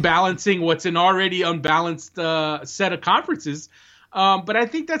unbalancing what's an already unbalanced set of conferences. But I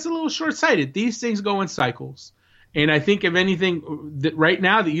think that's a little short-sighted. These things go in cycles. And I think, if anything, right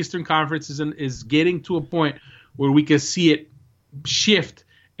now the Eastern Conference is getting to a point where we can see it shift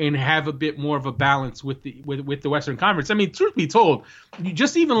and have a bit more of a balance with the Western Conference. I mean, truth be told,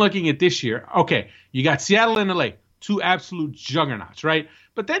 just even looking at this year, okay, you got Seattle and LA, two absolute juggernauts, right?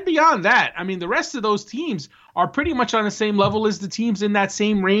 But then beyond that, I mean, the rest of those teams are pretty much on the same level as the teams in that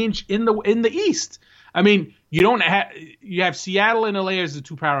same range in the East. I mean, you have Seattle and LA as the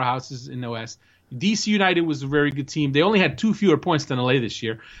two powerhouses in the West. DC United was a very good team. They only had 2 fewer points than LA this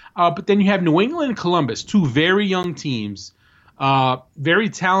year. But then you have New England and Columbus, two very young teams, very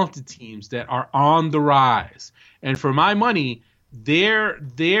talented teams that are on the rise. And for my money, they're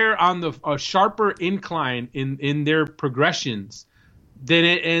on a sharper incline in their progressions than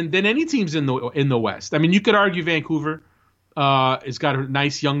any teams in the West. I mean, you could argue Vancouver has got a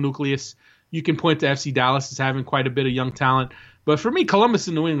nice young nucleus. You can point to FC Dallas as having quite a bit of young talent. But for me, Columbus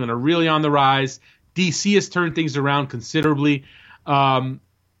and New England are really on the rise. DC has turned things around considerably.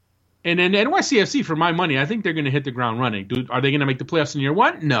 And then NYCFC, for my money, I think they're going to hit the ground running. Dude, are they going to make the playoffs in year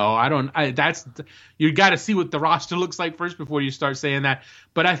one? No, I don't. You got to see what the roster looks like first before you start saying that.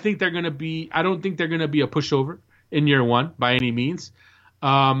 But I think they're going to be. I don't think they're going to be a pushover in year one by any means.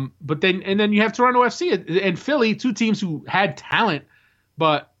 But then you have Toronto FC and Philly, two teams who had talent,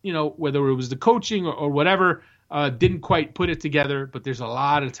 but whether it was the coaching or whatever, didn't quite put it together. But there's a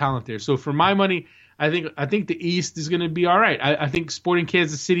lot of talent there. So for my money, I think the East is going to be all right. I think Sporting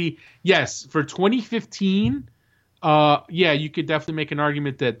Kansas City, yes, for 2015, you could definitely make an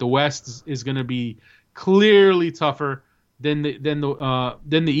argument that the West is going to be clearly tougher than the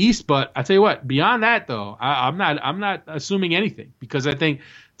East. But I tell you what, beyond that though, I'm not assuming anything, because I think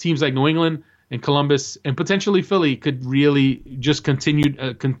teams like New England and Columbus and potentially Philly could really just continue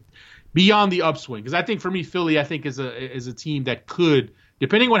be on the upswing. Because I think for me, Philly, I think is a team that could,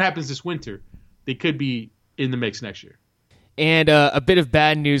 depending on what happens this winter, they could be in the mix next year. And a bit of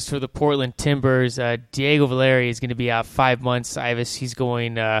bad news for the Portland Timbers. Diego Valeri is going to be out 5 months. Ivis, he's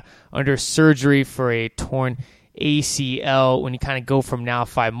going under surgery for a torn ACL. When you kind of go from now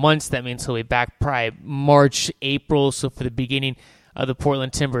 5 months, that means he'll be back probably March, April. So for the beginning of the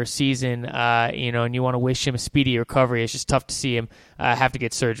Portland Timbers season, and you want to wish him a speedy recovery. It's just tough to see him have to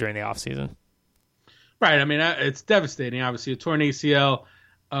get surgery in the offseason. Right. I mean, it's devastating. Obviously, a torn ACL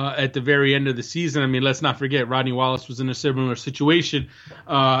at the very end of the season. I mean, let's not forget Rodney Wallace was in a similar situation,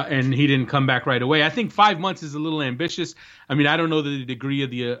 and he didn't come back right away. I think 5 months is a little ambitious. I mean, I don't know the degree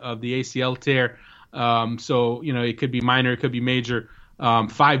of the ACL tear, so it could be minor, it could be major.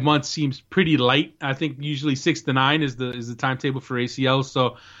 5 months seems pretty light. I think usually 6 to 9 is the timetable for ACL.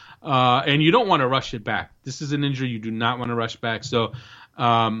 So, and you don't want to rush it back. This is an injury you do not want to rush back. So,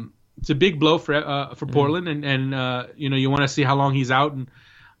 it's a big blow for Portland, and you want to see how long he's out, and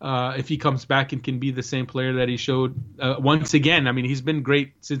if he comes back and can be the same player that he showed once again. I mean, he's been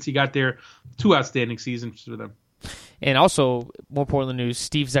great since he got there. 2 outstanding seasons for them. And also, more Portland news,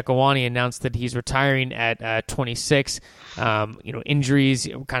 Steve Zekawani announced that he's retiring at 26. Injuries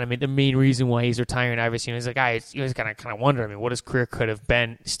kind of made the main reason why he's retiring. Obviously, he's like, you guys kind of wonder, I mean, what his career could have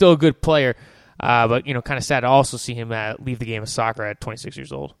been. Still a good player, but kind of sad to also see him leave the game of soccer at 26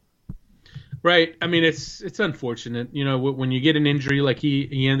 years old. Right. I mean, it's unfortunate. When you get an injury like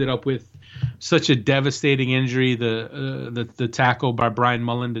he ended up with, such a devastating injury, the tackle by Brian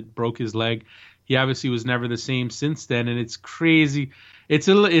Mullen that broke his leg. He obviously was never the same since then, and it's crazy. It's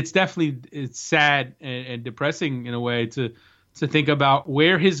sad and depressing in a way to think about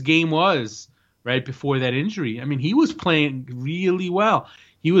where his game was right before that injury. I mean, he was playing really well.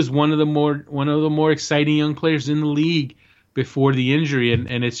 He was one of the more exciting young players in the league before the injury,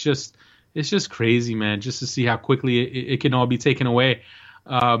 and it's just crazy, man, just to see how quickly it can all be taken away.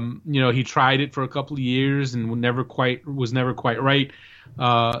 He tried it for a couple of years and was never quite right.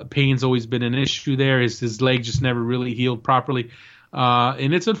 Pain's always been an issue there. His leg just never really healed properly.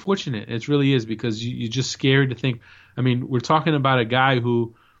 And it's unfortunate. It really is, because you're just scared to think. I mean, we're talking about a guy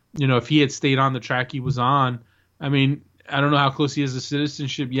who, if he had stayed on the track he was on, I mean, I don't know how close he is to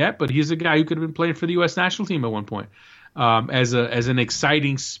citizenship yet, but he's a guy who could have been playing for the U.S. national team at one point. As an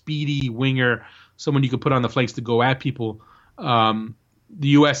exciting, speedy winger, someone you could put on the flanks to go at people. The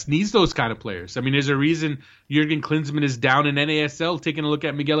U.S. needs those kind of players. I mean, there's a reason Jurgen Klinsmann is down in NASL taking a look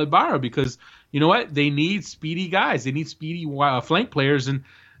at Miguel Ibarra, because you know what? They need speedy guys. They need speedy flank players, and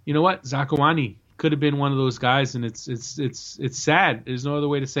you know what? Zakawani could have been one of those guys, and it's sad. There's no other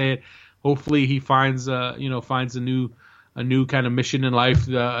way to say it. Hopefully, he finds a new kind of mission in life,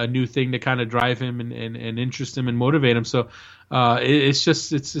 a new thing to kind of drive him and interest him and motivate him. So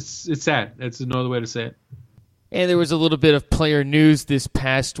it's sad. That's another way to say it. And there was a little bit of player news this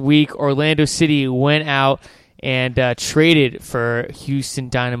past week. Orlando City went out and traded for Houston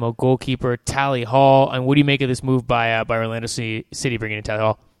Dynamo goalkeeper Tally Hall. And what do you make of this move by Orlando City bringing in Tally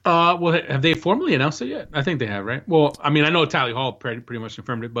Hall? Well, have they formally announced it yet? I think they have, right? Well, I mean, I know Tally Hall pretty much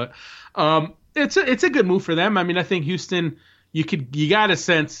confirmed it, but it's a good move for them. I mean, I think Houston, you got a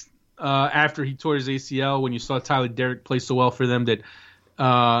sense after he tore his ACL when you saw Tyler Derrick play so well for them that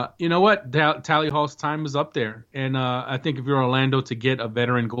you know what, Tally Hall's time is up there. And I think if you're Orlando, to get a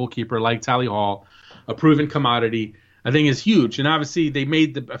veteran goalkeeper like Tally Hall, a proven commodity, I think is huge. And obviously they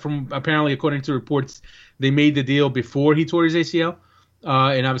made apparently according to reports, they made the deal before he tore his ACL.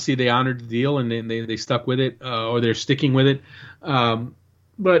 And obviously they honored the deal and they stuck with it, or they're sticking with it.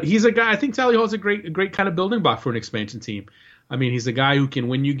 But he's a guy, I think Tally Hall's a great kind of building block for an expansion team. I mean, he's a guy who can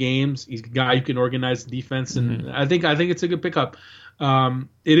win you games. He's a guy who can organize the defense, and I think it's a good pickup.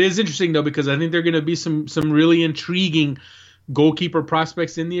 It is interesting though, because I think there are going to be some really intriguing goalkeeper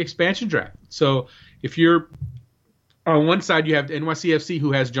prospects in the expansion draft. So if you're On one side, you have NYCFC,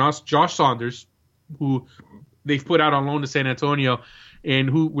 who has Josh Saunders, who they've put out on loan to San Antonio, and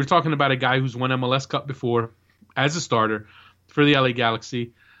who we're talking about a guy who's won MLS Cup before as a starter for the LA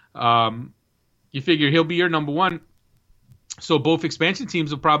Galaxy. You figure he'll be your number one. So both expansion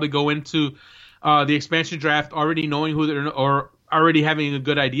teams will probably go into the expansion draft already knowing or already having a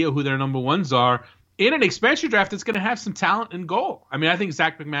good idea who their number ones are. In an expansion draft that's going to have some talent in goal. I mean, I think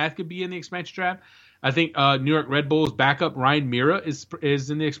Zach McMath could be in the expansion draft. I think New York Red Bulls backup Ryan Mira is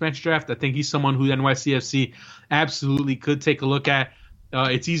in the expansion draft. I think he's someone who NYCFC absolutely could take a look at.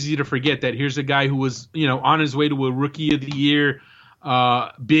 It's easy to forget that here's a guy who was, on his way to a Rookie of the Year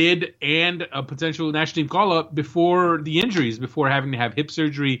bid and a potential national team call-up before the injuries, before having to have hip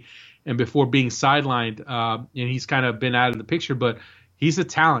surgery and before being sidelined. And he's kind of been out of the picture, but he's a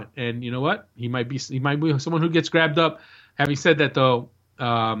talent. And you know what? He might be someone who gets grabbed up. Having said that, though,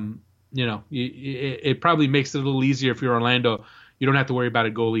 it probably makes it a little easier if you're Orlando. You don't have to worry about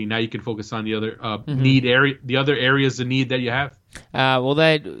a goalie. Now you can focus on the other the other areas of need that you have.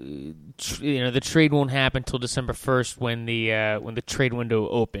 The trade won't happen until December 1st when the trade window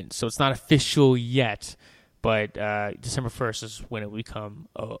opens. So it's not official yet, but December 1st is when it will become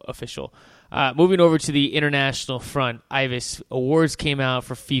official. Moving over to the international front, Ivis, awards came out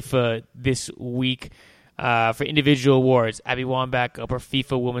for FIFA this week. For individual awards, Abby Wambach up for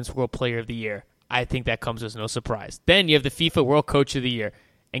FIFA Women's World Player of the Year. I think that comes as no surprise. Then you have the FIFA World Coach of the Year.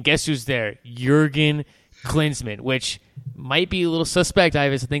 And guess who's there? Jurgen Klinsmann, which might be a little suspect,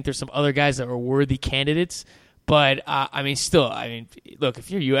 Ivis. I think there's some other guys that are worthy candidates. But, look, if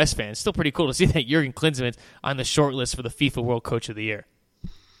you're a U.S. fan, it's still pretty cool to see that Jurgen Klinsmann's on the short list for the FIFA World Coach of the Year.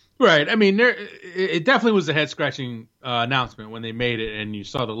 Right. I mean, it definitely was a head-scratching announcement when they made it, and you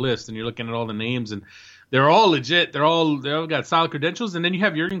saw the list, and you're looking at all the names, and they're all legit. They all got solid credentials, and then you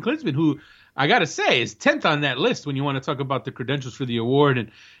have Jurgen Klinsmann, who I got to say is 10th on that list when you want to talk about the credentials for the award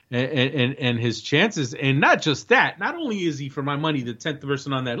and his chances. And not just that. Not only is he, for my money, the 10th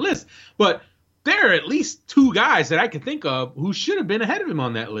person on that list, but there are at least two guys that I can think of who should have been ahead of him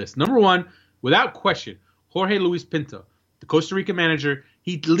on that list. Number one, without question, Jorge Luis Pinto, the Costa Rica manager.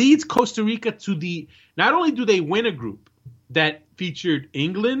 He leads Costa Rica to not only do they win a group that featured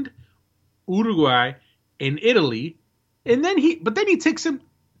England, Uruguay, and Italy, but then he takes him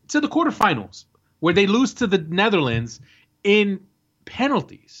to the quarterfinals where they lose to the Netherlands in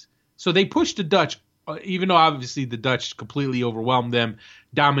penalties. So they pushed the Dutch, even though obviously the Dutch completely overwhelmed them,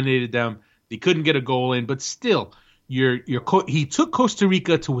 dominated them. They couldn't get a goal in, but still, he took Costa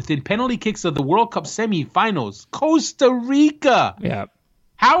Rica to within penalty kicks of the World Cup semifinals. Costa Rica. Yeah.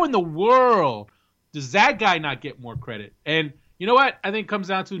 How in the world does that guy not get more credit? And you know what? I think it comes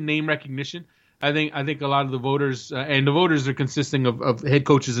down to name recognition. I think a lot of the voters, and the voters are consisting of head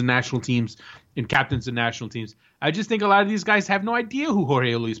coaches and national teams and captains and national teams. I just think a lot of these guys have no idea who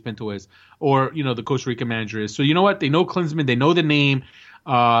Jorge Luis Pinto is or, the Costa Rica manager is. So you know what? They know Klinsmann. They know the name.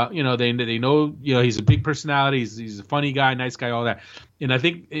 They know, he's a big personality. He's a funny guy, nice guy, all that. And I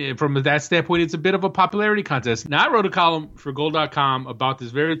think from that standpoint, it's a bit of a popularity contest. Now, I wrote a column for Goal.com about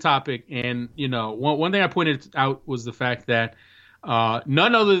this very topic. And, one thing I pointed out was the fact that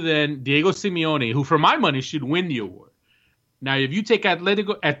none other than Diego Simeone, who for my money should win the award. Now, if you take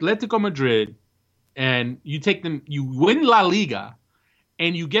Atletico Madrid and you win La Liga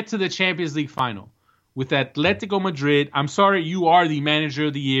and you get to the Champions League final with Atletico Madrid, I'm sorry, you are the manager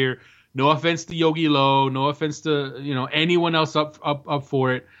of the year. No offense to Yogi Low, no offense to anyone else up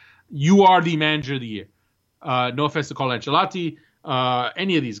for it. You are the manager of the year. No offense to Carlo Ancelotti,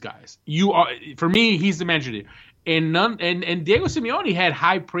 any of these guys. You are, for me, he's the manager of the year. And Diego Simeone had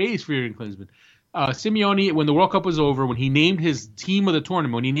high praise for Jurgen Klinsmann. Simeone, when the World Cup was over, when he named his team of the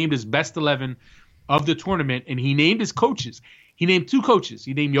tournament, when he named his best 11 of the tournament, and he named his coaches, he named two coaches.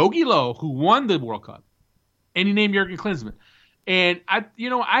 He named Yogi Low, who won the World Cup, and he named Jurgen Klinsmann. And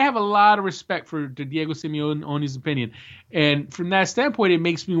I have a lot of respect for Diego Simeone's opinion, and from that standpoint, it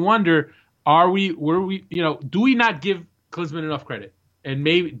makes me wonder: do we not give Klinsmann enough credit? And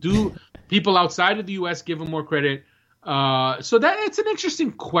maybe do people outside of the U.S. give him more credit? So that it's an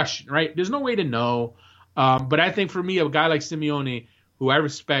interesting question, right? There's no way to know. But I think for me, a guy like Simeone, who I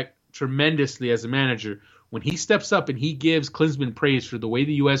respect tremendously as a manager, when he steps up and he gives Klinsmann praise for the way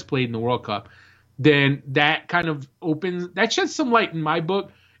the U.S. played in the World Cup, then that kind of sheds some light in my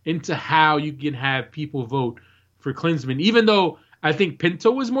book into how you can have people vote for Klinsmann, even though I think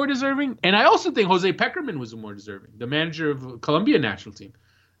Pinto was more deserving. And I also think Jose Peckerman was more deserving, the manager of Colombia national team.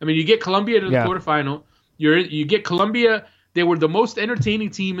 I mean, you get Colombia to the quarterfinal. You get Colombia. They were the most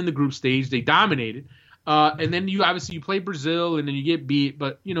entertaining team in the group stage. They dominated. And then you play Brazil, and then you get beat.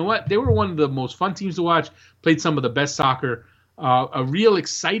 But you know what? They were one of the most fun teams to watch. Played some of the best soccer. A real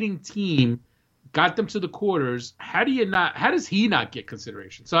exciting team. Got them to the quarters. How does he not get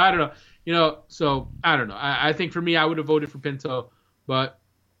consideration? So I don't know. I don't know. I think for me, I would have voted for Pinto, but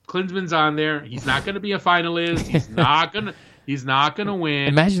Klinsmann's on there. He's not going to be a finalist. He's not gonna win.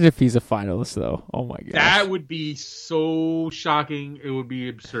 Imagine if he's a finalist, though. Oh my god, that would be so shocking. It would be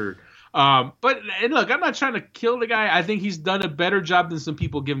absurd. And look, I'm not trying to kill the guy. I think he's done a better job than some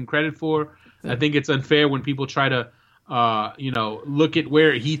people give him credit for. I think it's unfair when people try to look at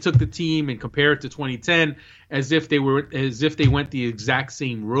where he took the team and compare it to 2010 as if they went the exact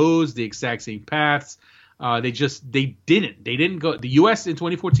same roads, the exact same paths. They didn't go. The U.S. in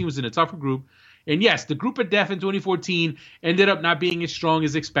 2014 was in a tougher group. And yes, the group of death in 2014 ended up not being as strong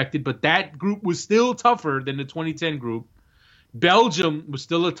as expected, but that group was still tougher than the 2010 group. Belgium was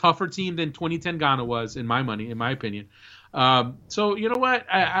still a tougher team than 2010 Ghana was, in my opinion. So you know what?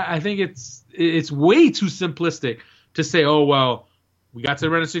 I think it's way too simplistic to say, oh, well, we got to the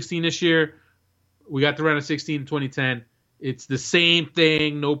round of 16 this year. We got the round of 16 in 2010. It's the same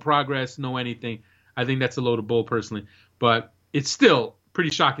thing, no progress, no anything. I think that's a load of bull personally, but it's still pretty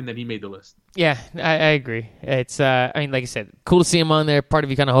shocking that he made the list. Yeah, I agree. It's, like I said, cool to see him on there. Part of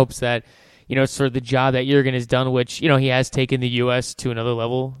you kind of hopes that, sort of the job that Jurgen has done, which, he has taken the U.S. to another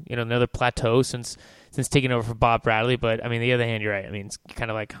level, another plateau since taking over for Bob Bradley. But, the other hand, you're right. It's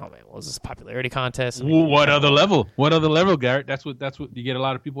kind of like, oh, man, is this a popularity contest? What other level? What other level, Garrett? That's what you get a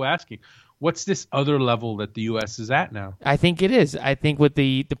lot of people asking. What's this other level that the U.S. is at now? I think it is. I think with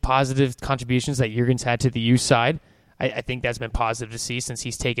the positive contributions that Jurgen's had to the U side, I think that's been positive to see since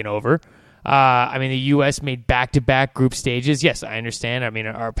he's taken over. The U.S. made back-to-back group stages. Yes, I understand.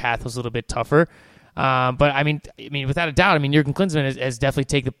 Our path was a little bit tougher. But without a doubt, Jurgen Klinsmann has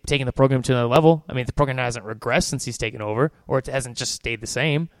definitely taken the program to another level. The program hasn't regressed since he's taken over, or it hasn't just stayed the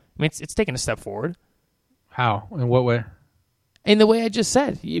same. It's taken a step forward. How? In what way? In the way I just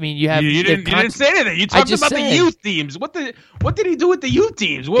said. You didn't say anything. You talked about the youth teams. What did he do with the youth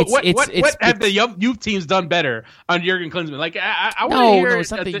teams? What have the youth teams done better on Jurgen Klinsmann? Like I want to hear. No, it's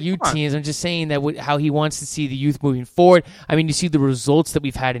not the youth teams. I'm just saying that how he wants to see the youth moving forward. You see the results that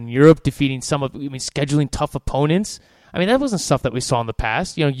we've had in Europe, defeating scheduling tough opponents. That wasn't stuff that we saw in the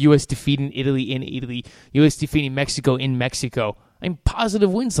past. U.S. defeating Italy in Italy, U.S. defeating Mexico in Mexico.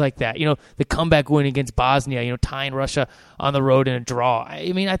 Positive wins like that. The comeback win against Bosnia, tying Russia on the road in a draw.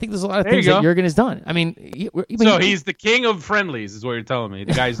 I think there's a lot of things that Jurgen has done. So he's the king of friendlies, is what you're telling me.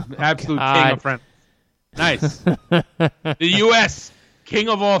 The guy's absolute king of friendlies. Nice. The U.S. king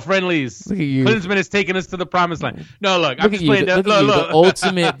of all friendlies. Look at you. Klinsmann has taken us to the promised land. No, look, I'm just playing. Look,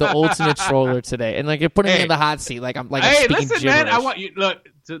 the ultimate troller today, and you're putting me in the hot seat. I'm speaking listen, gibberish. Man, I want you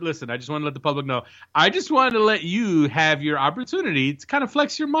listen. I just want to let the public know. I just wanted to let you have your opportunity to kind of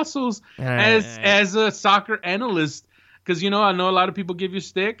flex your muscles as a soccer analyst. Because, I know a lot of people give you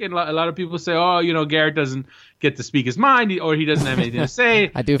stick, and a lot of people say, oh, Garrett doesn't get to speak his mind, or he doesn't have anything to say.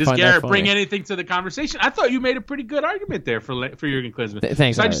 I do Does find Garrett that bring anything to the conversation? I thought you made a pretty good argument there for Jurgen Klinsmann.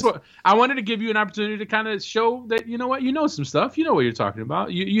 Thanks. So I wanted to give you an opportunity to kind of show that, you know some stuff. You know what you're talking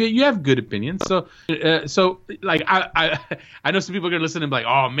about. You have good opinions. So I know some people are going to listen and be like,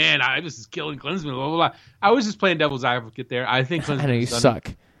 oh, man, this is killing Klinsmann, blah, blah, blah. I was just playing devil's advocate there. I think Klinsmann. I know you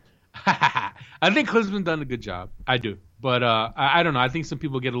suck. I think Klinsmann done a good job. I do. But I don't know. I think some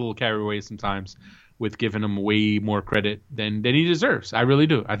people get a little carried away sometimes with giving him way more credit than he deserves. I really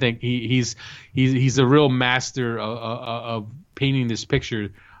do. I think he's a real master of painting this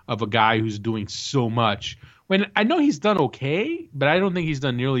picture of a guy who's doing so much. When I know he's done okay, but I don't think he's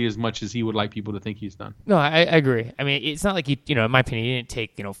done nearly as much as he would like people to think he's done. No, I agree. It's not like he, in my opinion, he didn't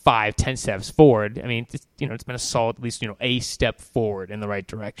take 5-10 steps forward. It's been a solid, at least a step forward in the right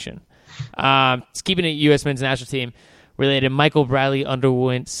direction. Keeping it U.S. men's national team. Related, Michael Bradley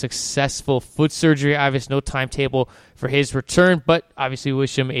underwent successful foot surgery. Obviously, no timetable for his return, but obviously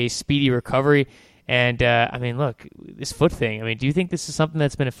wish him a speedy recovery. And, look, this foot thing, do you think this is something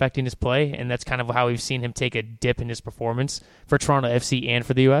that's been affecting his play? And that's kind of how we've seen him take a dip in his performance for Toronto FC and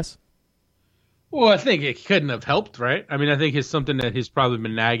for the U.S.? Well, I think it couldn't have helped, right? I think it's something that has probably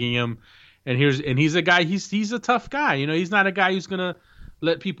been nagging him. And he's a guy, he's a tough guy. He's not a guy who's going to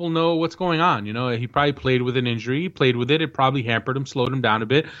let people know what's going on. He probably played with an injury. He played with it. It probably hampered him, slowed him down a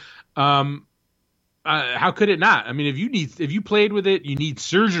bit. How could it not? If you played with it, you need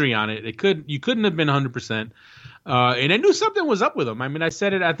surgery on it. You couldn't have been 100%. And I knew something was up with him. I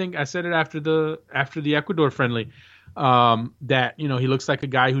said it after the Ecuador friendly, that, he looks like a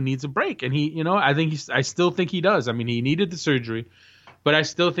guy who needs a break. And I still think he does. He needed the surgery. but I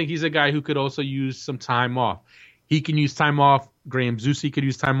still think he's a guy who could also use some time off. He can use time off. Graham Zusi could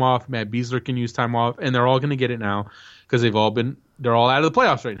use time off. Matt Besler can use time off, and they're all going to get it now because they're all out of the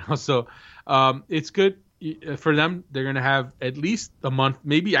playoffs right now. So it's good for them. They're going to have at least a month,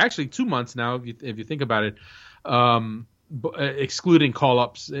 maybe actually 2 months now, if you think about it, excluding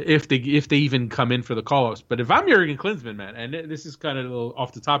call-ups, if they even come in for the call-ups. But if I'm Jurgen Klinsmann, man, and this is kind of a little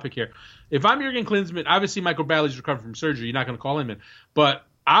off the topic here, if I'm Jurgen Klinsmann, obviously Michael Bradley's recovering from surgery. You're not going to call him in, but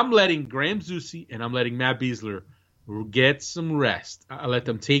I'm letting Graham Zusi and I'm letting Matt Besler get some rest. I let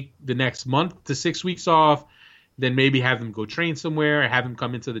them take the next month to 6 weeks off, then maybe have them go train somewhere, have them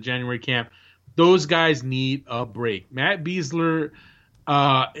come into the January camp. Those guys need a break. Matt Besler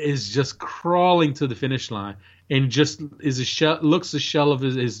is just crawling to the finish line and just looks a shell of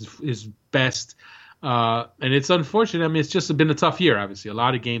his best. And it's unfortunate. I mean, it's just been a tough year, obviously. A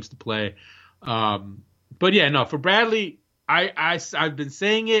lot of games to play. But yeah, no, for Bradley, I've been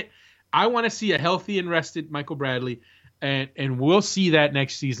saying it. I want to see a healthy and rested Michael Bradley, and we'll see that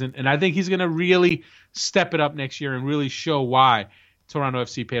next season. And I think he's going to really step it up next year and really show why Toronto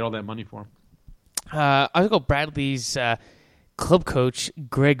FC paid all that money for him. I was going to go Bradley's club coach,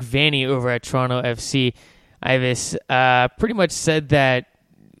 Greg Vanney, over at Toronto FC. Ivis pretty much said that,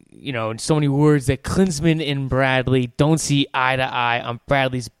 in so many words, that Klinsmann and Bradley don't see eye to eye on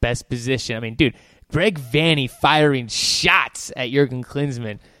Bradley's best position. I mean, dude, Greg Vanney firing shots at Jurgen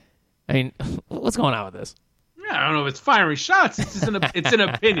Klinsmann. I mean, what's going on with this? Yeah, I don't know if it's firing shots. It's an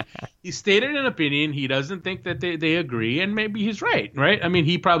opinion. He stated an opinion. He doesn't think that they agree, and maybe he's right? I mean,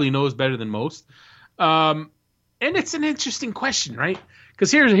 he probably knows better than most. And it's an interesting question, right?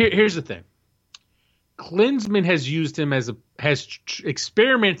 Because here's the thing. Klinsmann has used him has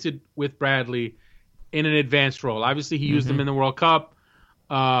experimented with Bradley in an advanced role. Obviously, he used him in the World Cup.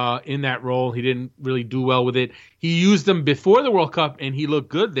 In that role, he didn't really do well with it. He used them before the World Cup, and he looked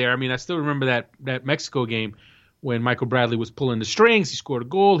good there. I mean, I still remember that Mexico game when Michael Bradley was pulling the strings. He scored a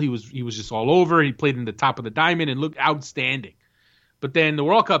goal. He was just all over. He played in the top of the diamond and looked outstanding. But then the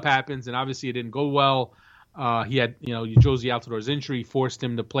World Cup happens, and obviously it didn't go well. He had, Josie Altidor's injury forced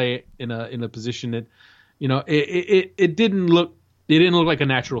him to play in a position that, it didn't look like a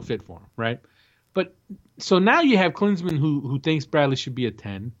natural fit for him, right? But so now you have Klinsmann who thinks Bradley should be a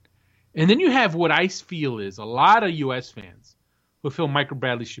 10. And then you have what I feel is a lot of U.S. fans who feel Michael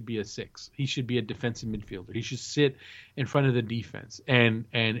Bradley should be a 6. He should be a defensive midfielder. He should sit in front of the defense and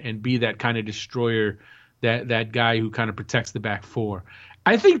be that kind of destroyer, that guy who kind of protects the back four.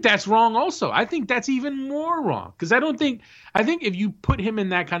 I think that's wrong also. I think that's even more wrong because I think if you put him in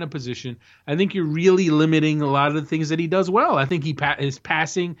that kind of position, I think you're really limiting a lot of the things that he does well. I think his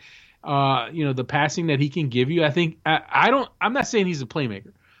passing – the passing that he can give you. I think I'm not saying he's a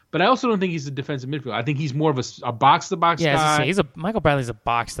playmaker, but I also don't think he's a defensive midfielder. I think he's more of a box-to-box guy. Yeah, Michael Bradley's a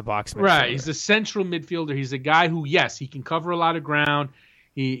box-to-box midfielder. Right, he's a central midfielder. He's a guy who, yes, he can cover a lot of ground.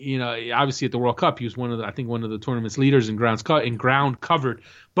 He, obviously at the World Cup, he was one of the tournament's leaders in ground covered.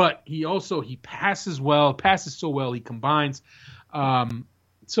 But he passes so well. He combines.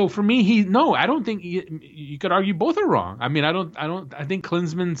 So for me, I don't think you could argue both are wrong. I mean, I think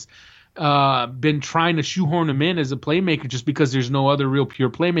Klinsmann's been trying to shoehorn him in as a playmaker just because there's no other real pure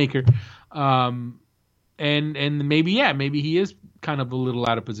playmaker. And maybe he is kind of a little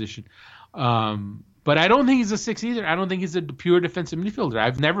out of position. But I don't think he's a 6 either. I don't think he's a pure defensive midfielder.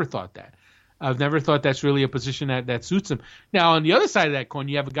 I've never thought that. I've never thought that's really a position that suits him. Now, on the other side of that coin,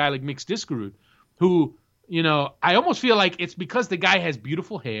 you have a guy like Mix Diskerud, who, I almost feel like it's because the guy has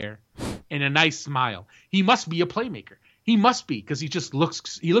beautiful hair and a nice smile. He must be a playmaker. He must be because he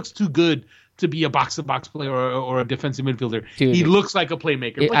looks too good to be a box-to-box player or a defensive midfielder. Dude, he looks like a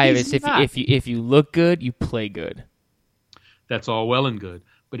playmaker. If you look good, you play good. That's all well and good.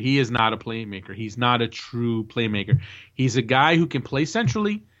 But he is not a playmaker. He's not a true playmaker. He's a guy who can play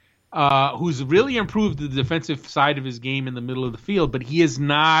centrally, who's really improved the defensive side of his game in the middle of the field, but he is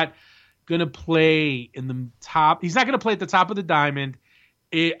not going to play in the top. He's not going to play at the top of the diamond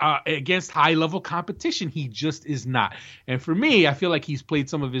against high-level competition. He just is not. And for me, I feel like he's played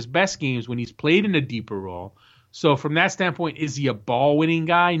some of his best games when he's played in a deeper role. So from that standpoint, is he a ball-winning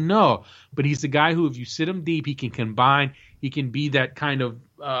guy? No. But he's a guy who, if you sit him deep, he can combine. He can be that kind of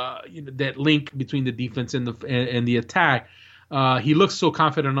that link between the defense and the attack. He looks so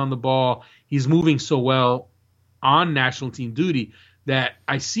confident on the ball. He's moving so well on national team duty that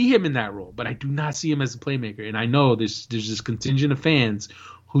I see him in that role, but I do not see him as a playmaker. And I know there's this contingent of fans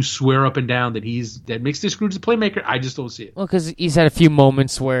who swear up and down that Mix Diskerud's a playmaker. I just don't see it. Well, because he's had a few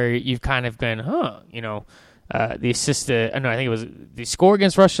moments where you've kind of been, the assist. I think it was the score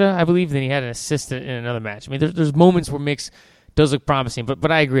against Russia, I believe. Then he had an assist in another match. I mean, there's moments where Mix does look promising.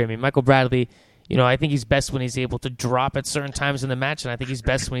 But I agree. I mean, Michael Bradley, I think he's best when he's able to drop at certain times in the match, and I think he's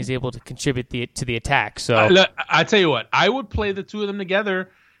best when he's able to contribute to the attack. So I tell you what, I would play the two of them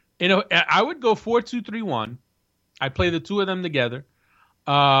together. I would go 4-2-3-1. I play the two of them together,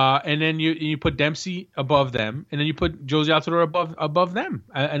 and then you put Dempsey above them, and then you put Josie Altidore above them,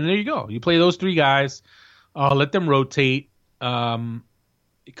 and there you go. You play those three guys, let them rotate,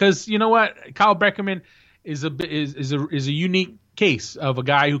 because you know what, Kyle Beckerman is a unique case of a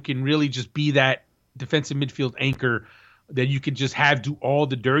guy who can really just be that defensive midfield anchor that you could just have do all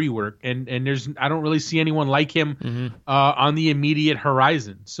the dirty work, and I don't really see anyone like him on the immediate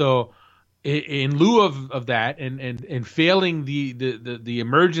horizon. So in lieu of that, and failing the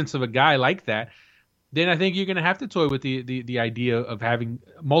emergence of a guy like that, then I think you're going to have to toy with the idea of having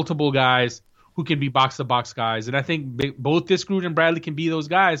multiple guys who can be box to box guys, and I think both Discrude and Bradley can be those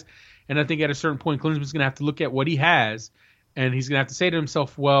guys. And I think at a certain point, Klinsmann's going to have to look at what he has, and he's going to have to say to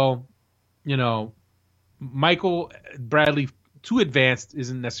himself, well, Michael Bradley too advanced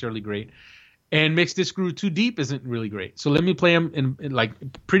isn't necessarily great, and mixed Discrude too deep isn't really great. So let me play him in like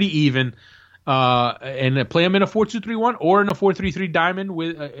pretty even, and play him in a 4-2-3-1 or in a 4-3-3 diamond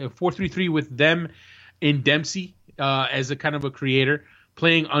with a 4-3-3 with them in Dempsey as a kind of a creator,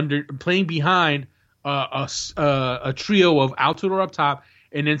 playing behind a trio of Altidore up top,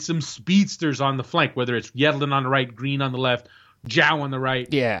 and then some speedsters on the flank, whether it's Yedlin on the right, Green on the left, Zhao on the right.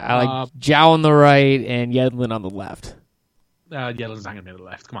 Yeah, I like Zhao on the right and Yedlin on the left. Yedlin's not going to be on the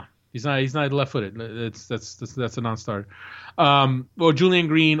left. Come on. He's not left-footed. That's a non-starter. Or Julian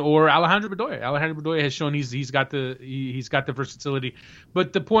Green or Alejandro Bedoya. Alejandro Bedoya has shown he's got the versatility.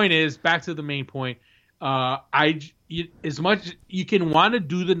 But the point is, back to the main point, as much you can want to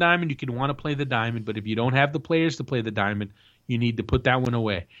do the diamond, you can want to play the diamond, but if you don't have the players to play the diamond, you need to put that one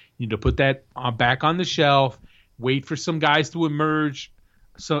away. You need to put that back on the shelf. Wait for some guys to emerge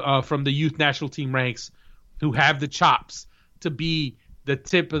from the youth national team ranks who have the chops to be the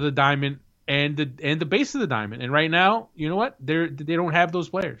tip of the diamond and the base of the diamond. And right now, you know what? They don't have those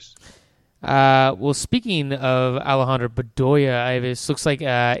players. Well, speaking of Alejandro Bedoya, it looks like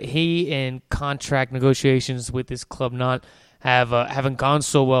he in contract negotiations with his club haven't gone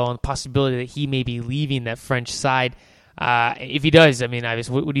so well, and the possibility that he may be leaving that French side. If he does, I mean,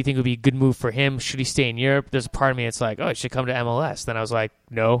 Ives, what do you think would be a good move for him? Should he stay in Europe? There's a part of me that's like, he should come to MLS. Then I was like,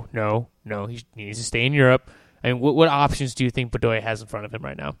 no, he needs to stay in Europe. I mean, what options do you think Bedoya has in front of him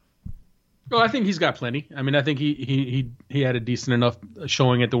right now? Well, I think he's got plenty. I mean, I think he had a decent enough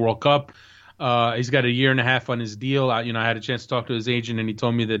showing at the World Cup. He's got a year and a half on his deal. I had a chance to talk to his agent, and he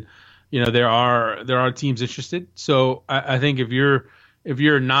told me that there are teams interested. So I think if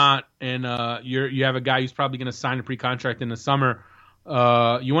you're not, and you have a guy who's probably going to sign a pre-contract in the summer,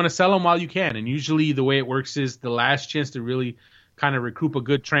 you want to sell him while you can. And usually the way it works is the last chance to really kind of recoup a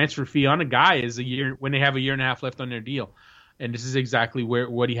good transfer fee on a guy is a year, when they have a year and a half left on their deal. And this is exactly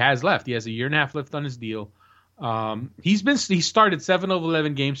what he has left. He has a year and a half left on his deal. He started 7 of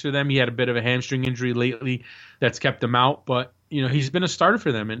 11 games for them. He had a bit of a hamstring injury lately that's kept him out, but he's been a starter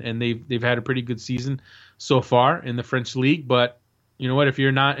for them, and they've had a pretty good season so far in the French league. But you know what? If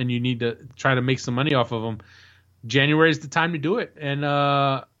you're not, and you need to try to make some money off of him, January is the time to do it. And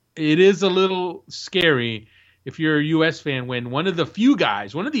it is a little scary if you're a U.S. fan when one of the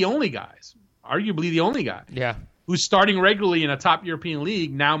only guys, arguably the only guy, who's starting regularly in a top European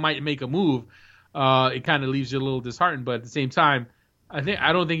league now might make a move. It kind of leaves you a little disheartened, but at the same time,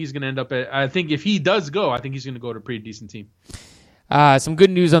 I don't think he's going to end up I think if he does go, I think he's going to go to a pretty decent team. Some good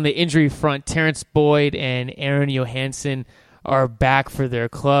news on the injury front. Terrence Boyd and Aaron Johansson are back for their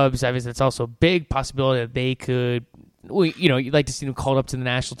clubs. Obviously, it's also a big possibility that they could, you'd like to see them called up to the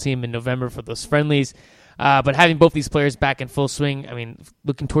national team in November for those friendlies. But having both these players back in full swing, I mean,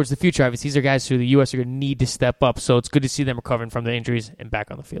 looking towards the future, obviously, these are guys who the U.S. are going to need to step up. So it's good to see them recovering from the injuries and back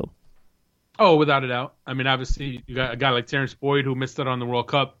on the field. Oh, without a doubt. I mean, obviously, you got a guy like Terrence Boyd who missed out on the World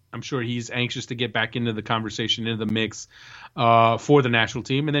Cup. I'm sure he's anxious to get back into the conversation, into the mix for the national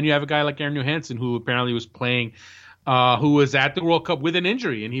team. And then you have a guy like Aaron Johansson who apparently was playing, who was at the World Cup with an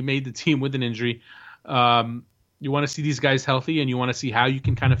injury, and he made the team with an injury. You want to see these guys healthy, and you want to see how you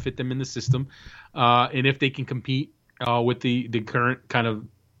can kind of fit them in the system, and if they can compete with the current kind of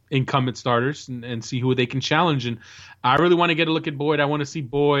incumbent starters and see who they can challenge. And I really want to get a look at Boyd. I want to see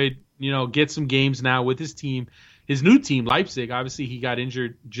Boyd, get some games now with his team, his new team, Leipzig. Obviously, he got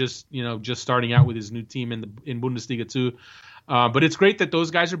injured just starting out with his new team in Bundesliga 2. But it's great that those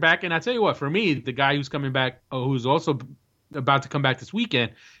guys are back. And I tell you what, for me, the guy who's coming back, who's also about to come back this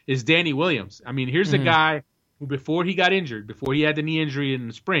weekend, is Danny Williams. I mean, here's a guy who, before he got injured, before he had the knee injury in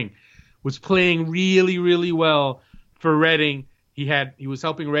the spring, was playing really, really well for Reading. He was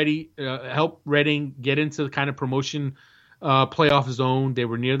helping help Reading get into the kind of promotion playoff zone. They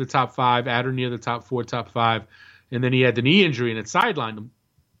were near the top 5, at or near the top 4, top 5, and then he had the knee injury and it sidelined him.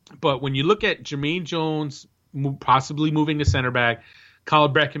 But when you look at Jermaine Jones possibly moving to center back, Kyle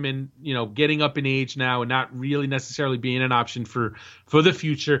Beckerman, getting up in age now and not really necessarily being an option for the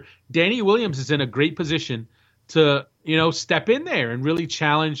future, Danny Williams is in a great position to step in there and really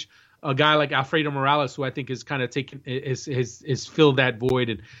challenge a guy like Alfredo Morales, who I think is kind of is filled that void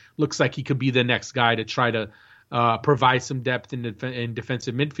and looks like he could be the next guy to try to provide some depth in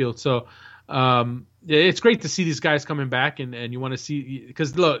defensive midfield. So it's great to see these guys coming back, and you want to see,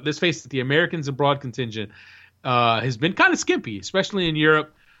 because look, let's face it, the Americans abroad contingent has been kind of skimpy, especially in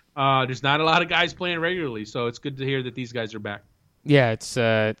Europe. There's not a lot of guys playing regularly, so it's good to hear that these guys are back. Yeah, it's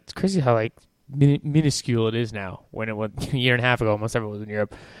crazy how minuscule it is now. When it was a year and a half ago, almost everyone was in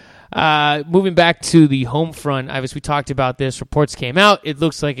Europe. Moving back to the home front, obviously we talked about this. Reports came out. It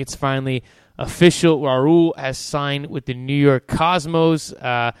looks like it's finally official. Raul has signed with the New York Cosmos.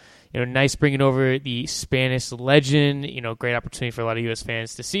 Nice bringing over the Spanish legend. Great opportunity for a lot of U.S.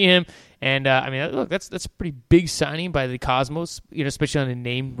 fans to see him. And look, that's a pretty big signing by the Cosmos. Especially on a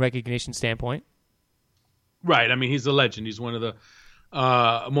name recognition standpoint. Right. I mean, he's a legend. He's one of the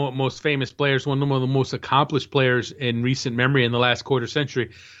most famous players, one of the most accomplished players in recent memory in the last quarter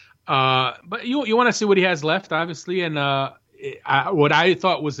century. But you want to see what he has left, obviously. And what I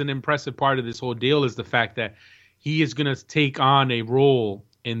thought was an impressive part of this whole deal is the fact that he is going to take on a role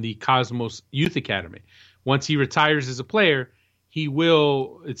in the Cosmos Youth Academy. Once he retires as a player, he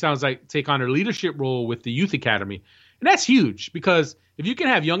will, it sounds like, take on a leadership role with the Youth Academy. And that's huge, because if you can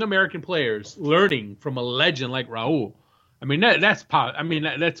have young American players learning from a legend like Raul,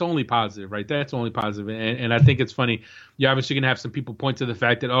 that's only positive, right? That's only positive. And I think it's funny. You're obviously going to have some people point to the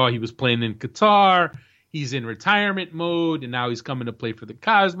fact that, he was playing in Qatar, he's in retirement mode, and now he's coming to play for the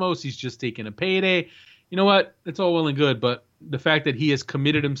Cosmos. He's just taking a payday. You know what? It's all well and good, but the fact that he has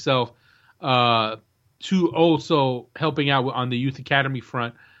committed himself to also helping out on the Youth Academy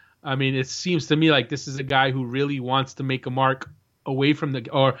front, it seems to me like this is a guy who really wants to make a mark away from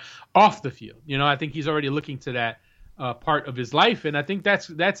or off the field. I think he's already looking to that part of his life, and I think that's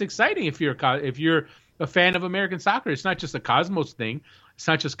exciting if you're a fan of American soccer. It's not just a Cosmos thing. It's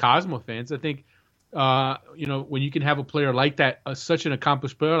not just Cosmo fans. I think when you can have a player like that, such an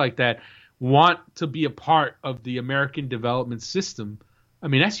accomplished player like that, want to be a part of the American development system,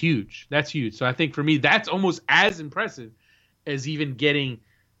 that's huge. That's huge. So I think for me, that's almost as impressive as even getting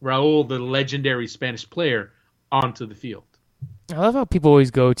Raul, the legendary Spanish player, onto the field. I love how people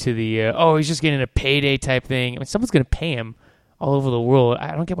always go to the, he's just getting a payday type thing. Someone's going to pay him all over the world.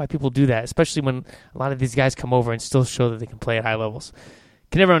 I don't get why people do that, especially when a lot of these guys come over and still show that they can play at high levels.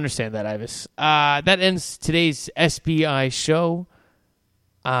 Can never understand that, Ivis. That ends today's SBI show.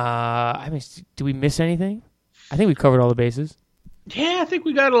 Do we miss anything? I think we covered all the bases. Yeah, I think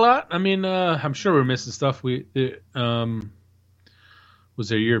we got a lot. I'm sure we're missing stuff. Was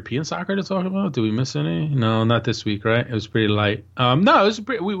there European soccer to talk about? Did we miss any? No, not this week, right? It was pretty light. No, it was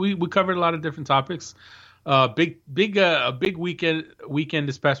we covered a lot of different topics. Big weekend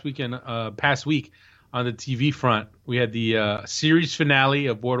this past week on the TV front. We had the series finale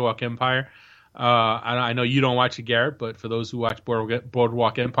of Boardwalk Empire. I know you don't watch it, Garrett, but for those who watch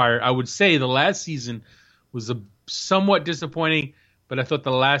Boardwalk Empire, I would say the last season was somewhat disappointing, but I thought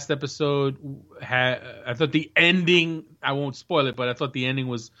the last episode I thought the ending, I won't spoil it, but I thought the ending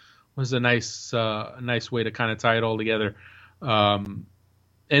was a nice way to kind of tie it all together. And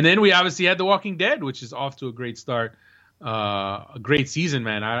then we obviously had The Walking Dead, which is off to a great start. A great season,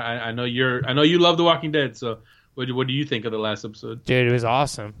 man. I know you love The Walking Dead, so what do you think of the last episode? Dude, it was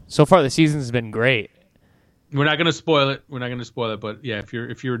awesome. So far, the season's been great. We're not going to spoil it. But yeah,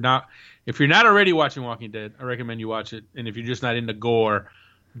 if you're not already watching Walking Dead, I recommend you watch it. And if you're just not into gore,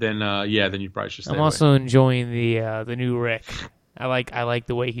 then then you probably should stay I'm also enjoying the new Rick. I like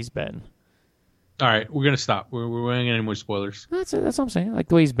the way he's been. All right, we're gonna stop. We're not getting any more spoilers. That's what I'm saying. I like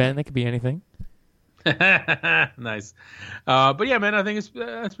the way he's been. That could be anything. Nice. But yeah, man, I think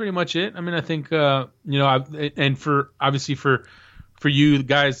that's pretty much it. I think and for you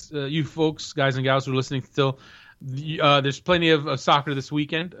guys, you folks, guys and gals who are listening still, there's plenty of soccer this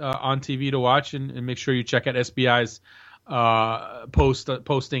weekend on TV to watch, and make sure you check out SBI's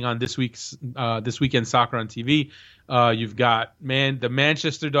posting on this weekend soccer on TV. You've got the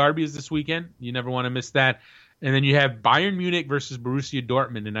Manchester Derby is this weekend. You never want to miss that. And then you have Bayern Munich versus Borussia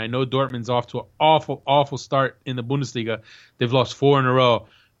Dortmund. And I know Dortmund's off to an awful start in the Bundesliga. They've lost 4 in a row.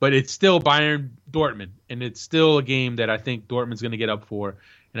 But it's still Bayern Dortmund. And it's still a game that I think Dortmund's going to get up for.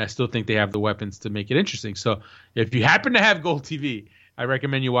 and I still think they have the weapons to make it interesting. So if you happen to have Gold TV, I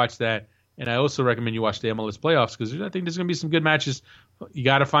recommend you watch that. And I also recommend you watch the MLS playoffs because I think there's going to be some good matches. You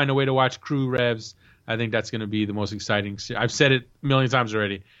got to find a way to watch Crew Revs. I think that's going to be the most exciting. I've said it a million times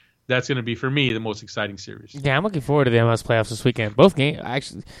already. That's going to be, for me, the most exciting series. Yeah, I'm looking forward to the MLS playoffs this weekend. Both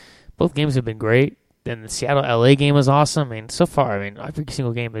games have been great. Then the Seattle-LA game was awesome. I mean, so far, every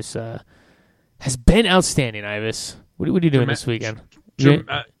single game has been outstanding, Ivis. What are you doing this weekend?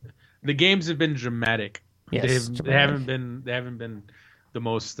 The games have been dramatic. Yes, they haven't been the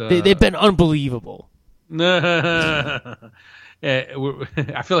most. They've been unbelievable. I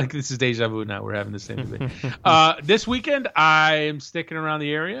feel like this is deja vu now. We're having the same debate. This weekend, I am sticking around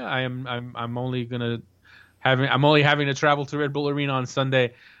the area. I'm only having to travel to Red Bull Arena on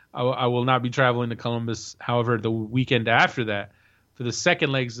Sunday. I will not be traveling to Columbus. However, the weekend after that, for the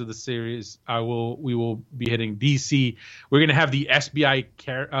second legs of the series, we will be hitting DC. We're going to have the SBI.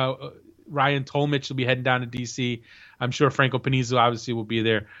 Ryan Tolmich will be heading down to DC. I'm sure Franco Panizo obviously will be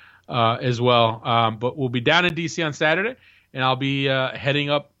there as well. But we'll be down in DC on Saturday, and I'll be heading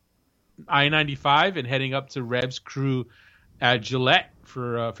up I-95 and heading up to Rev's crew at Gillette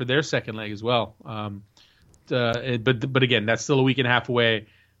for their second leg as well. But again, that's still a week and a half away.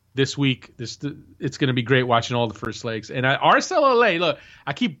 This week, it's going to be great watching all the first legs. And RSL-LA, look,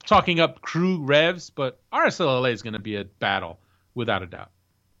 I keep talking up Crew Revs, but RSL-LA is going to be a battle without a doubt.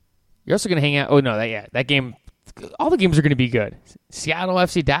 You're also going to hang out. Oh, no, that game, all the games are going to be good. Seattle,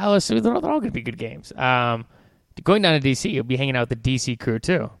 FC Dallas, they're all going to be good games. Going down to D.C., you'll be hanging out with the D.C. crew,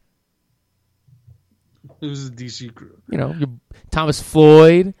 too. Who's the D.C. crew? Thomas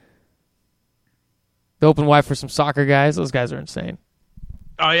Floyd, the open wide for some soccer guys. Those guys are insane.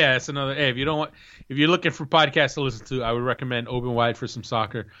 Oh, yeah, it's another. Hey, if you're looking for podcasts to listen to, I would recommend Open Wide for some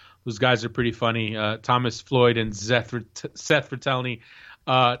soccer. Those guys are pretty funny. Thomas Floyd and Seth Vertelny,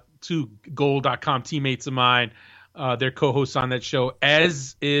 two Goal.com teammates of mine. They're co-hosts on that show,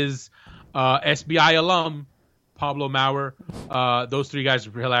 as is SBI alum Pablo Maurer. Those three guys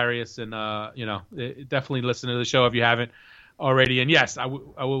are hilarious, and definitely listen to the show if you haven't already. And yes, I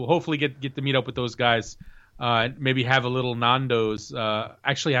will hopefully get to meet up with those guys. Maybe have a little Nando's.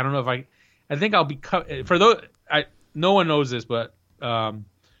 Actually, I don't know if I think I'll be for those. No one knows this, but I'm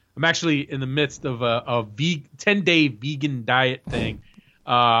actually in the midst of a 10-day vegan diet thing.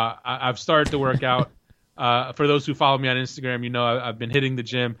 I've started to work out. For those who follow me on Instagram, I've been hitting the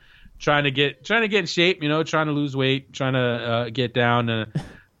gym, trying to get in shape. Trying to lose weight, trying to get down and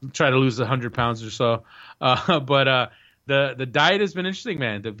try to lose 100 pounds or so. But the diet has been interesting,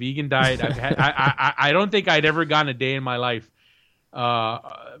 man. The vegan diet I've had. I don't think I'd ever gone a day in my life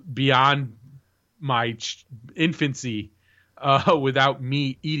beyond my infancy without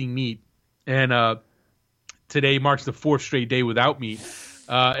eating meat, and today marks the 4th straight day without meat.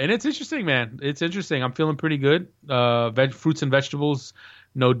 And it's interesting, man. It's interesting. I'm feeling pretty good. Fruits and vegetables,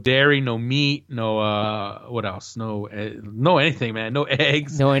 no dairy, no meat, no what else? No anything, man. No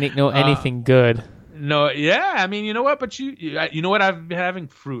eggs. No anything good. No, yeah. I mean, you know what? But you know what? I've been having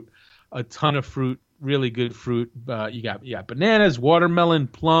fruit, a ton of fruit, really good fruit. You got bananas, watermelon,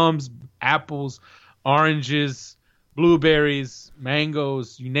 plums, apples, oranges, blueberries,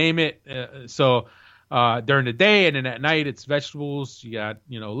 mangoes, you name it. So during the day, and then at night it's vegetables. You got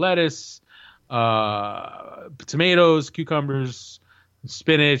lettuce, tomatoes, cucumbers,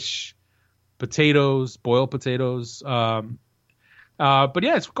 spinach, potatoes, boiled potatoes. But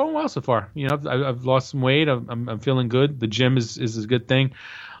yeah, it's going well so far. I've lost some weight. I'm feeling good. The gym is a good thing.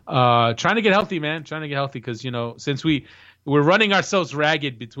 Trying to get healthy, man. Trying to get healthy because since we're running ourselves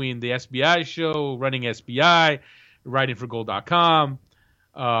ragged between the SBI show, running SBI, writing for Goal.com,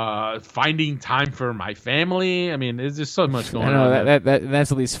 finding time for my family. I mean, there's just so much going on.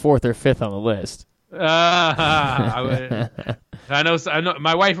 That's at least 4th or 5th on the list. I know.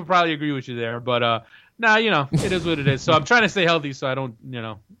 My wife would probably agree with you there, but it is what it is. So I'm trying to stay healthy, so I don't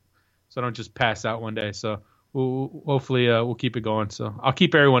just pass out one day. So hopefully we'll keep it going. So I'll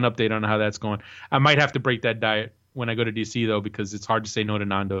keep everyone updated on how that's going. I might have to break that diet when I go to DC though, because it's hard to say no to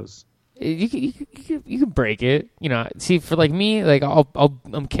Nando's. You can break it. See, for like me, like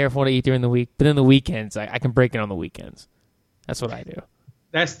I'm careful what I eat during the week, but in the weekends, I can break it on the weekends. That's what I do.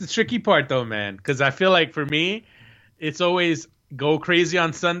 That's the tricky part though, man, because I feel like for me, it's always go crazy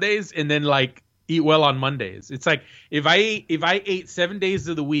on Sundays and then like eat well on Mondays. It's like if I ate 7 days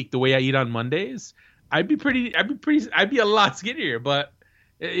of the week the way I eat on Mondays, I'd be a lot skinnier. But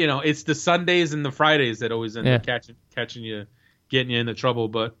it's the Sundays and the Fridays that always end up catching you, getting you into trouble.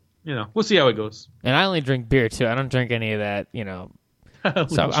 But we'll see how it goes. And I only drink beer too. I don't drink any of that. So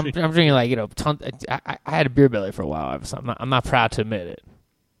I'm drinking like I had a beer belly for a while. So I'm not proud to admit it.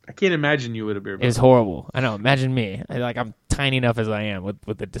 I can't imagine you with a beer belly. It's horrible. I know. Imagine me. I'm tiny enough as I am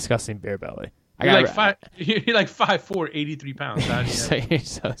with a disgusting beer belly. You're like 5'4", 83 pounds. You're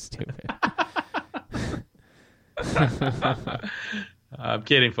so stupid. I'm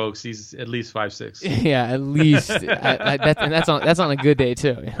kidding, folks. He's at least 5'6". Yeah, at least. That's on a good day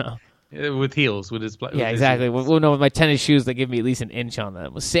too. With heels, with his. Yeah, exactly. Well, no, with my tennis shoes, they give me at least an inch on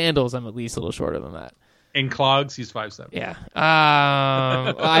them. With sandals, I'm at least a little shorter than that. In clogs, he's 5'7". Yeah.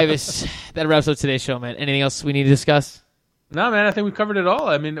 Ivis, that wraps up today's show, man. Anything else we need to discuss? No, man. I think we covered it all.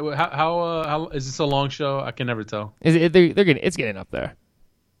 I mean, how is this a long show? I can never tell. It's getting up there.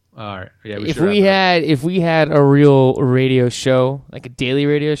 All right. Yeah. If we had a real radio show, like a daily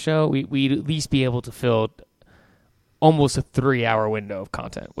radio show, we'd at least be able to fill almost a 3-hour window of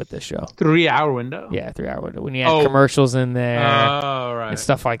content with this show. 3-hour window? Yeah, 3-hour window. When you add commercials in there and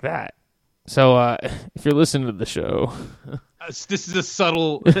stuff like that. So if you're listening to the show, this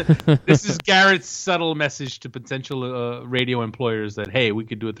is Garrett's subtle message to potential radio employers that, hey, we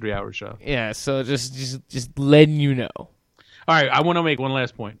could do a 3-hour show. Yeah. So just letting you know. All right. I want to make one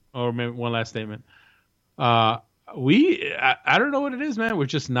last point or maybe one last statement. I don't know what it is, man. We're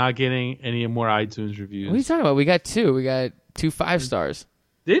just not getting any more iTunes reviews. What are you talking about? We got 2. We got 2 5 stars.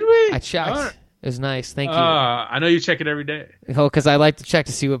 Did we? I checked. Right. It was nice. Thank you. I know you check it every day. Oh, because I like to check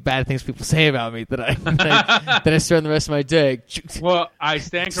to see what bad things people say about me that I spend the rest of my day. Well, I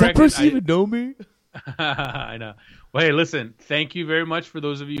stand corrected. Does that person even know me? I know. Well, hey, listen. Thank you very much for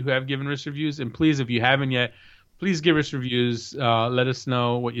those of you who have given us reviews. And please, if you haven't yet, please give us reviews. Let us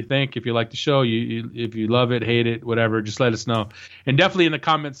know what you think. If you like the show, if you love it, hate it, whatever, just let us know. And definitely in the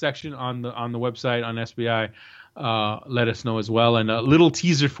comment section on the website on SBI, let us know as well. And a little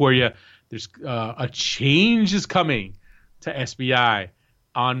teaser for you. There's a change is coming to SBI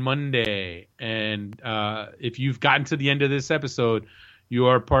on Monday, and if you've gotten to the end of this episode, you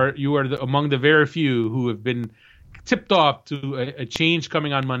are among the very few who have been tipped off to a change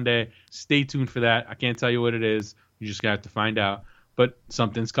coming on Monday. Stay tuned for that. I can't tell you what it is. You just have to find out, but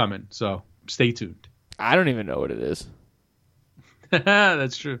something's coming. So stay tuned. I don't even know what it is.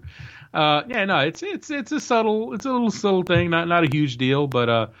 That's true. It's a little subtle thing, not a huge deal,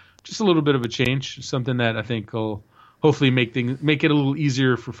 but just a little bit of a change, something that I think will hopefully make it a little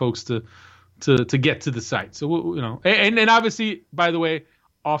easier for folks to get to the site. So and obviously, by the way,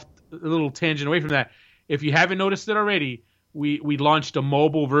 off a little tangent away from that, if you haven't noticed it already, we launched a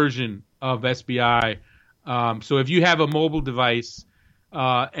mobile version of SBI. So if you have a mobile device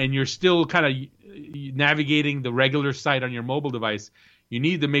and you're still kind of navigating the regular site on your mobile device, you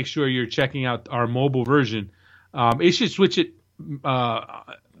need to make sure you're checking out our mobile version. It should switch it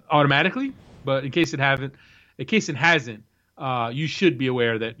automatically, but in case it hasn't, you should be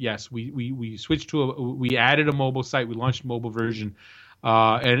aware that yes, we switched we added a mobile site, we launched a mobile version,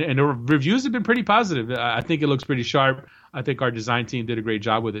 and the reviews have been pretty positive. I think it looks pretty sharp. I think our design team did a great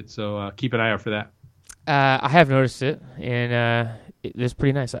job with it, so keep an eye out for that. I have noticed it, and it's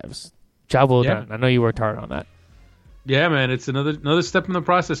pretty nice. Job well done. I know you worked hard on that. Yeah, man, it's another step in the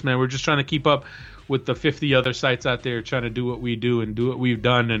process, man. We're just trying to keep up with the 50 other sites out there trying to do what we do and do what we've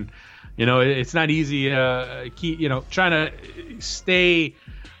done, and it's not easy. Trying to stay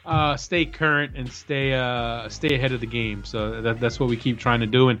current and stay ahead of the game. So that's what we keep trying to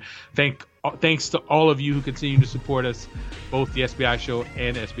do. And thanks to all of you who continue to support us, both the SBI Show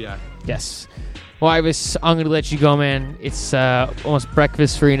and SBI. Yes. Well, I'm going to let you go, man. It's almost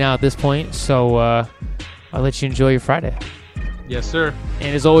breakfast for you now at this point, so I'll let you enjoy your Friday. Yes, sir.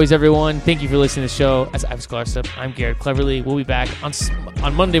 And as always, everyone, thank you for listening to the show. As Ivis Clarkstup, I'm Garrett Cleverly. We'll be back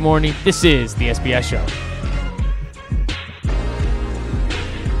on Monday morning. This is the SBI Show.